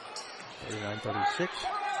 39-36.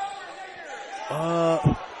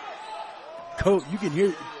 Coach, you can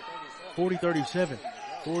hear 40-37.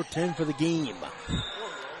 4-10 for the game.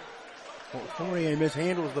 Fournier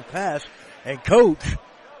mishandles the pass, and Coach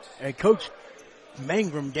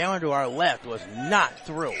Mangrum down to our left was not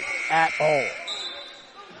through at all.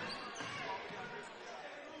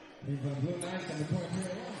 He's from Blue Knights on the point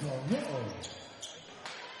here.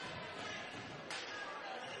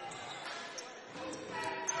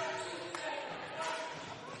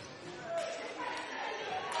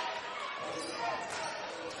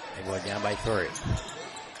 They go down by 3.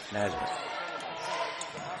 Nesbitt.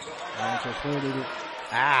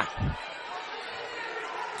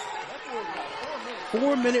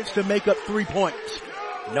 4 minutes to make up 3 points.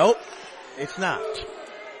 Nope, it's not.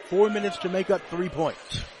 4 minutes to make up 3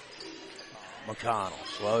 points. McConnell,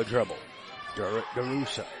 slow dribble.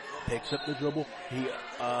 DeRussa picks up the dribble.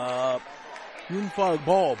 Hume-Fogg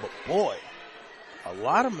ball, but boy, a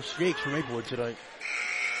lot of mistakes for Maplewood tonight.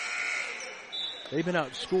 They've been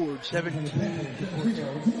outscored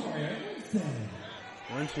 17-14.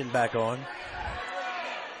 Winston back on.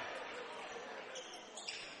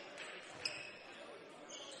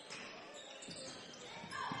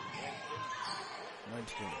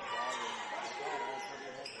 Winston.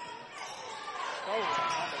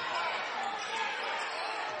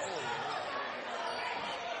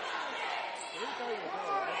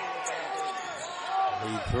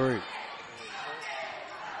 Lead 3.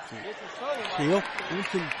 Steal.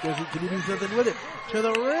 Winston doesn't, can he do something with it? To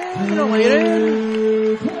the rim. Don't lay it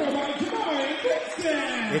in.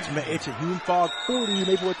 It's a Hume-Fogg 40,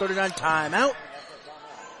 Maplewood 39 timeout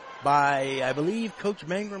by, I believe, Coach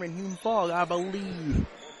Mangrum and Hume-Fogg, I believe.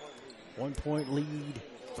 1 point lead.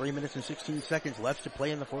 3 minutes and 16 seconds left to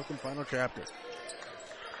play in the fourth and final chapter.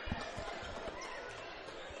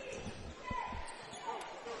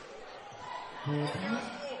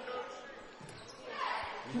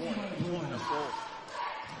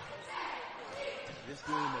 This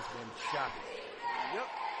game has been shocking. Yep.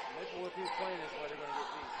 Maplewood keeps playing this way, they're going to get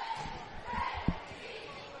beat.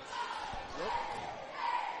 Yep.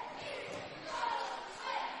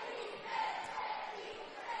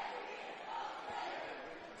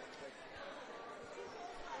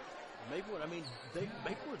 Maplewood, I mean,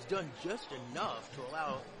 Maplewood's done just enough to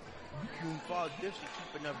allow Hume-Fogg just to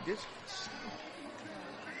keep enough distance.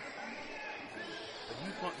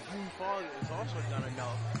 But Hume-Fogg has also done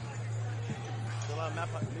enough to allow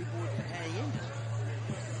Maplewood to hang in.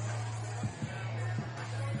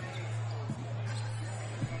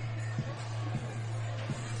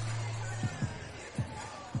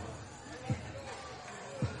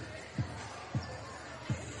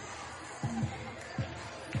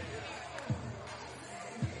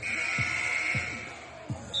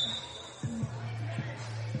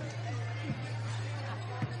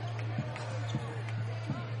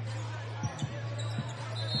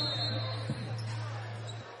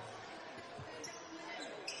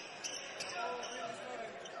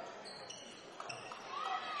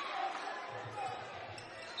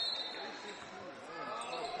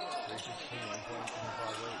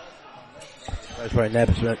 That's right,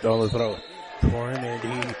 Nesbitt on the throw. Torn and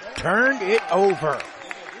he turned it over.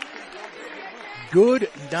 Good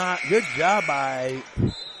job by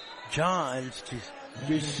Johns to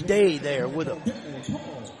just stay there with him.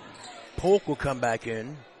 Polk will come back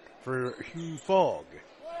in for Hume-Fogg.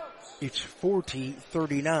 It's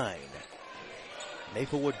 40-39.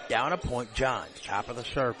 Maplewood down a point. Johns, top of the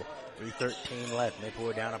circle. 3:13 left.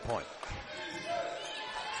 Maplewood down a point.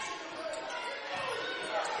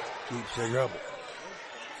 Keeps the rubble.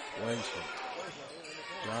 Winston.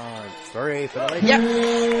 Johns, 3 for the lead. Yep.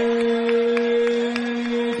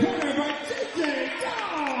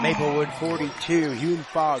 Maplewood 42,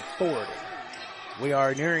 Hume-Fogg 40. We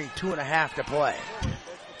are nearing 2.5 to play.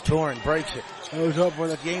 Torn breaks it. Goes up for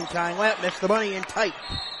the game tying lap. Missed the money in tight.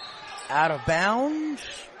 Out of bounds.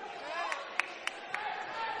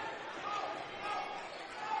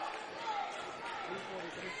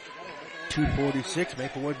 .246,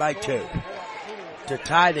 Maplewood by 2. To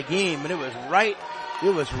tie the game, and it was right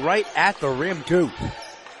at the rim too.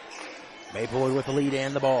 Maplewood with the lead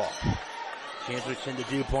and the ball. Chance to extend a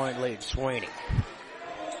 2-point lead. Sweeney.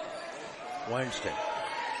 Winston.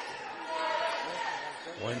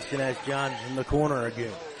 Winston has Johns in the corner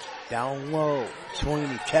again. Down low.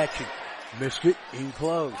 Sweeney catching. Missed it. In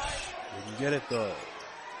close. Didn't get it though.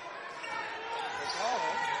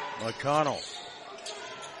 McConnell.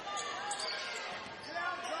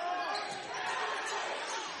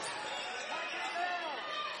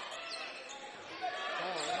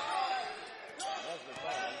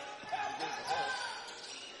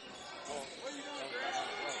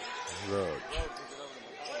 Rhodes.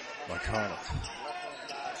 McConnell.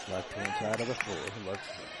 Left hand side of the floor. Left.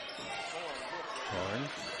 Turn.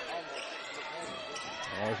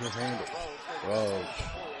 Always his handle. Rhodes.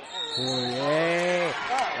 Fourier.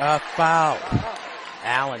 A foul.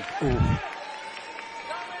 Allen. Ooh.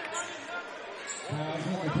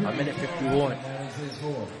 A minute 51.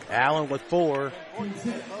 Allen with 4.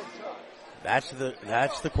 That's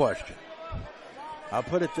the question. I'll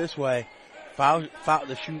put it this way. Foul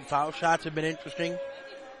shots have been interesting.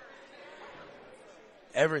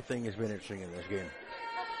 Everything has been interesting in this game.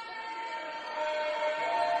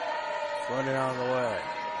 Running on the way.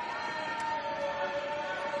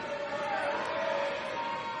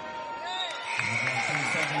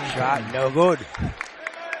 Shot no good.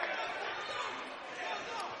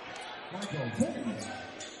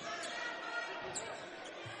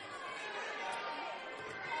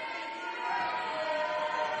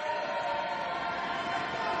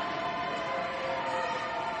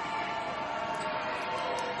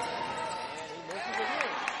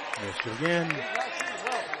 Missed again.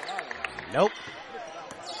 Nope.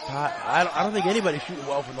 I don't think anybody's shooting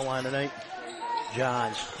well from the line tonight.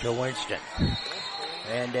 Johns to Winston.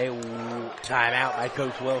 And a timeout by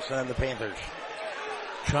Coach Wilson and the Panthers.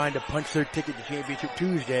 Trying to punch their ticket to Championship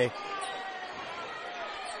Tuesday.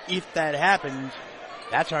 If that happens,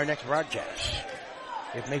 that's our next broadcast.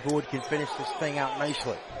 If Maplewood can finish this thing out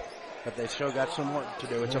nicely. But they still got some work to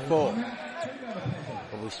do. It's a full.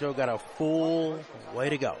 But we still got a full way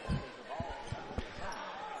to go.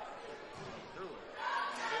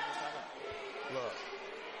 Look.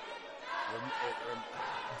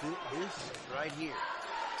 This right here.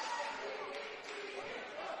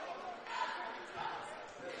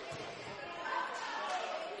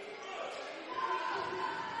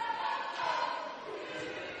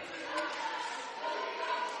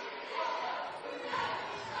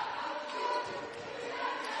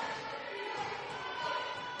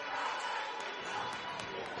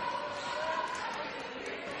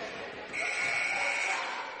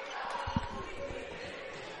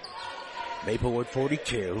 Maplewood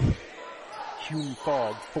 42,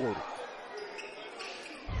 Hume-Fogg 40.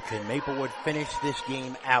 Can Maplewood finish this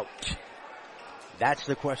game out? That's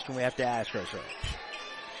the question we have to ask ourselves.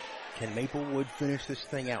 Can Maplewood finish this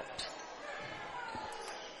thing out?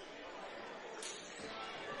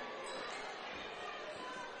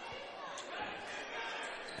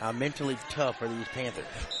 How mentally tough are these Panthers?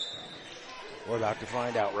 We're about to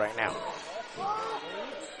find out right now.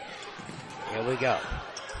 Here we go.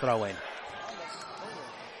 Throw in.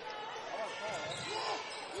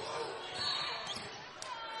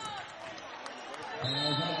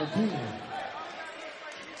 Number 2.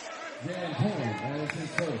 Dan Cole, that is his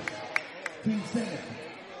first. Team second.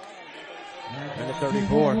 Number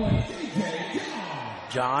 34.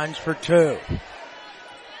 Johns for 2.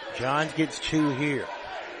 Johns gets 2 here.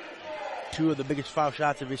 2 of the biggest foul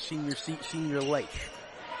shots of his senior life.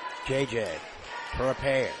 JJ for a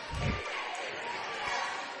pair.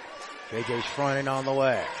 JJ's fronting on the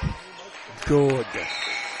way. Good.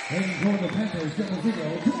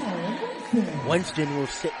 Winston will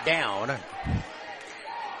sit down.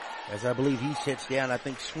 As I believe he sits down, I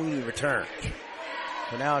think Sweeney returns.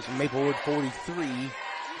 So now it's Maplewood 43,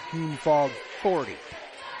 Hume-Fogg 40.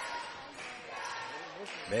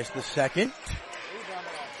 Missed the second.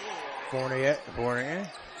 Fournier.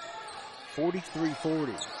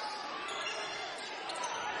 43-40.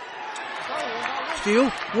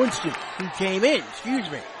 Steal, Winston, who came in,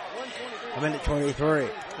 A minute 23,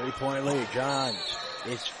 3-point lead. Johns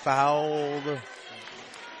is fouled.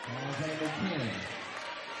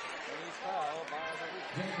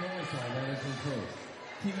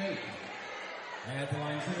 Teammate. At the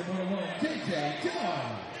line, number 1, JJ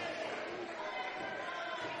John.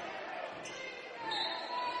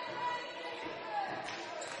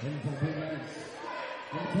 In for 3 minutes.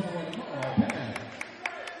 Number 21, Pan.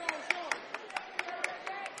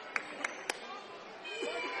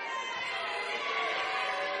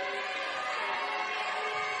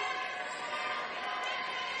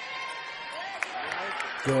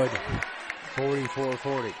 Good.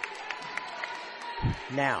 44-40.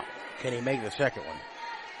 Now, can he make the second one?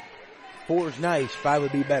 4 is nice, 5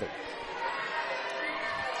 would be better.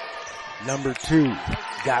 Number 2,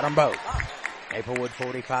 got them both. Maplewood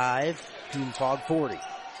 45, Hume-Fogg 40.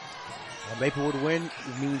 A Maplewood win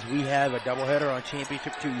means we have a doubleheader on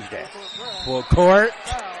Championship Tuesday. Full court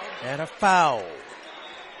and a foul.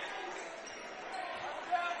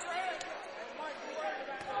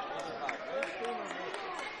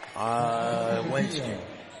 Winston.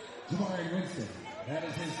 That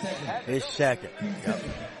is his second. His second. Yep.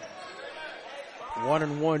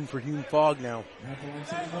 1-1 for Hume-Fogg now.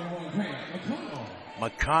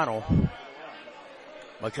 McConnell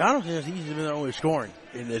says he's been the only scoring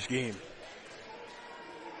in this game.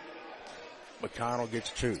 McConnell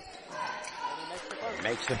gets 2.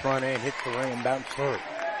 Makes the front end, hits the rim, bounce through.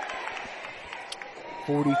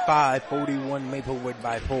 45-41 Maplewood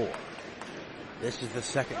by 4. This is the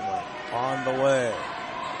second one on the way.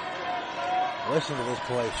 Listen to this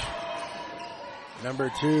place.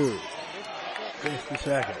 Number 2.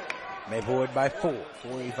 52nd. Maplewood by 4. 45-44 and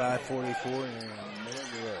a minute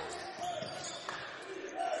to go.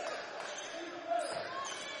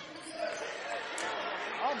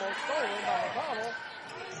 Almost stolen by McConnell.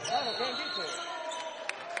 McConnell can't get to it.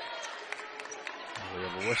 We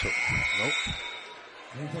have a whistle. Nope.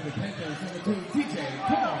 And for the Panthers, number 2, TJ,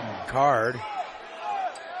 come on. Card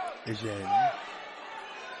is in.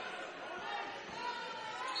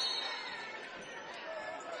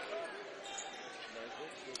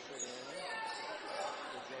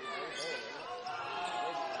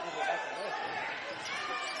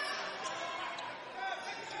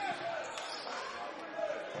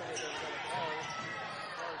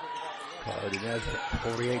 Card in as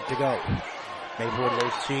 48 to go. Maplewood low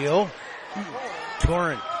seal.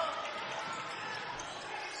 Torrin.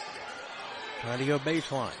 Trying to go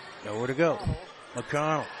baseline. Nowhere to go.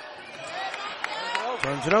 McConnell.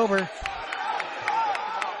 Turns it over.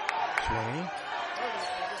 Swinging.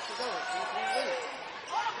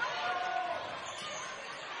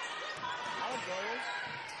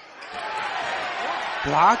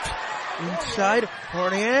 Blocked. Inside.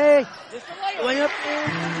 Fournier. Layup.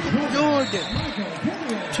 Good.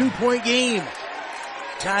 2-point game.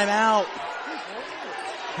 Timeout.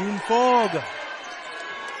 Hume-Fogg.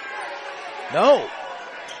 No.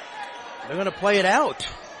 They're going to play it out.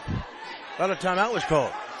 Thought a timeout was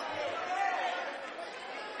called.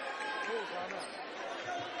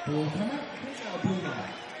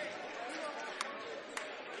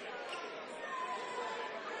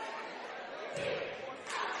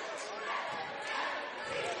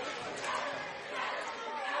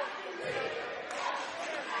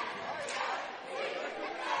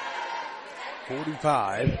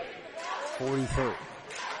 (45-43).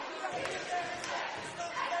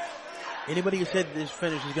 Anybody who said this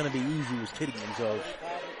finish is going to be easy was kidding themselves.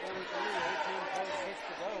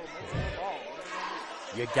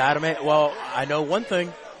 You got to make. Well, I know one thing.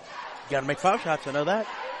 You got to make foul shots. I know that.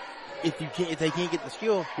 If they can't get the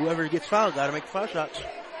steal, whoever gets fouled got to make the foul shots.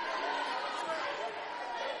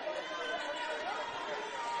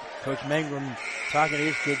 Coach Mangrum talking to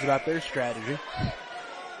his kids about their strategy.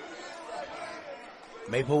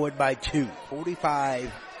 Maplewood by 2,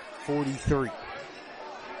 45-43.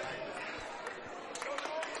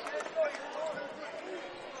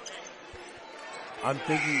 I'm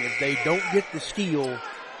thinking if they don't get the steal, they're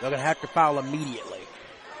going to have to foul immediately.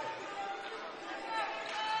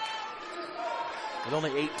 With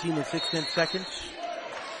only 18 and 16 seconds.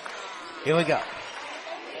 Here we go.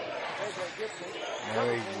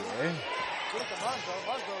 There you go.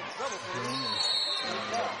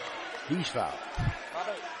 He's fouled.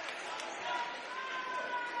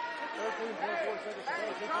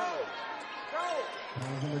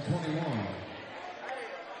 Number 21.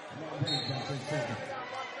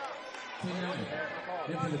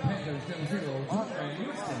 Into the Panthers, 7-0.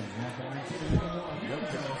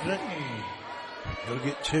 He'll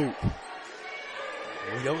get 2.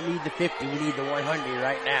 We don't need the 50, we need the 100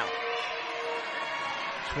 right now.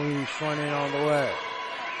 Swing running on the way.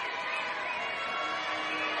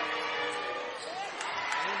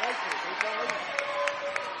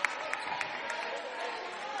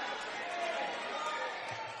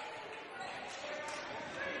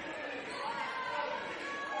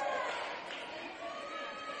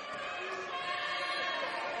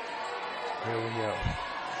 Here we go.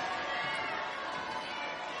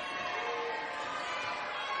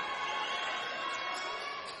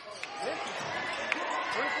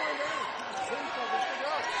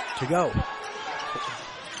 To go.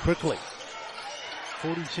 Quickly.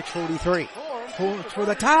 46-43. For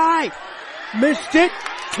the tie. Missed it.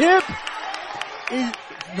 Tip.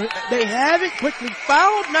 They have it. Quickly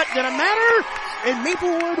fouled. Not gonna matter. And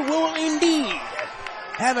Maplewood will indeed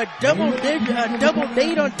have a double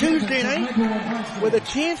date on Tuesday night with a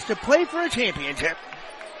chance to play for a championship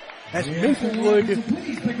as Maplewood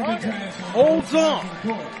holds on.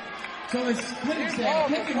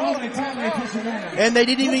 And they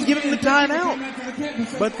didn't even give him the timeout.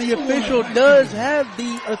 But the official does have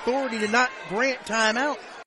the authority to not grant timeout.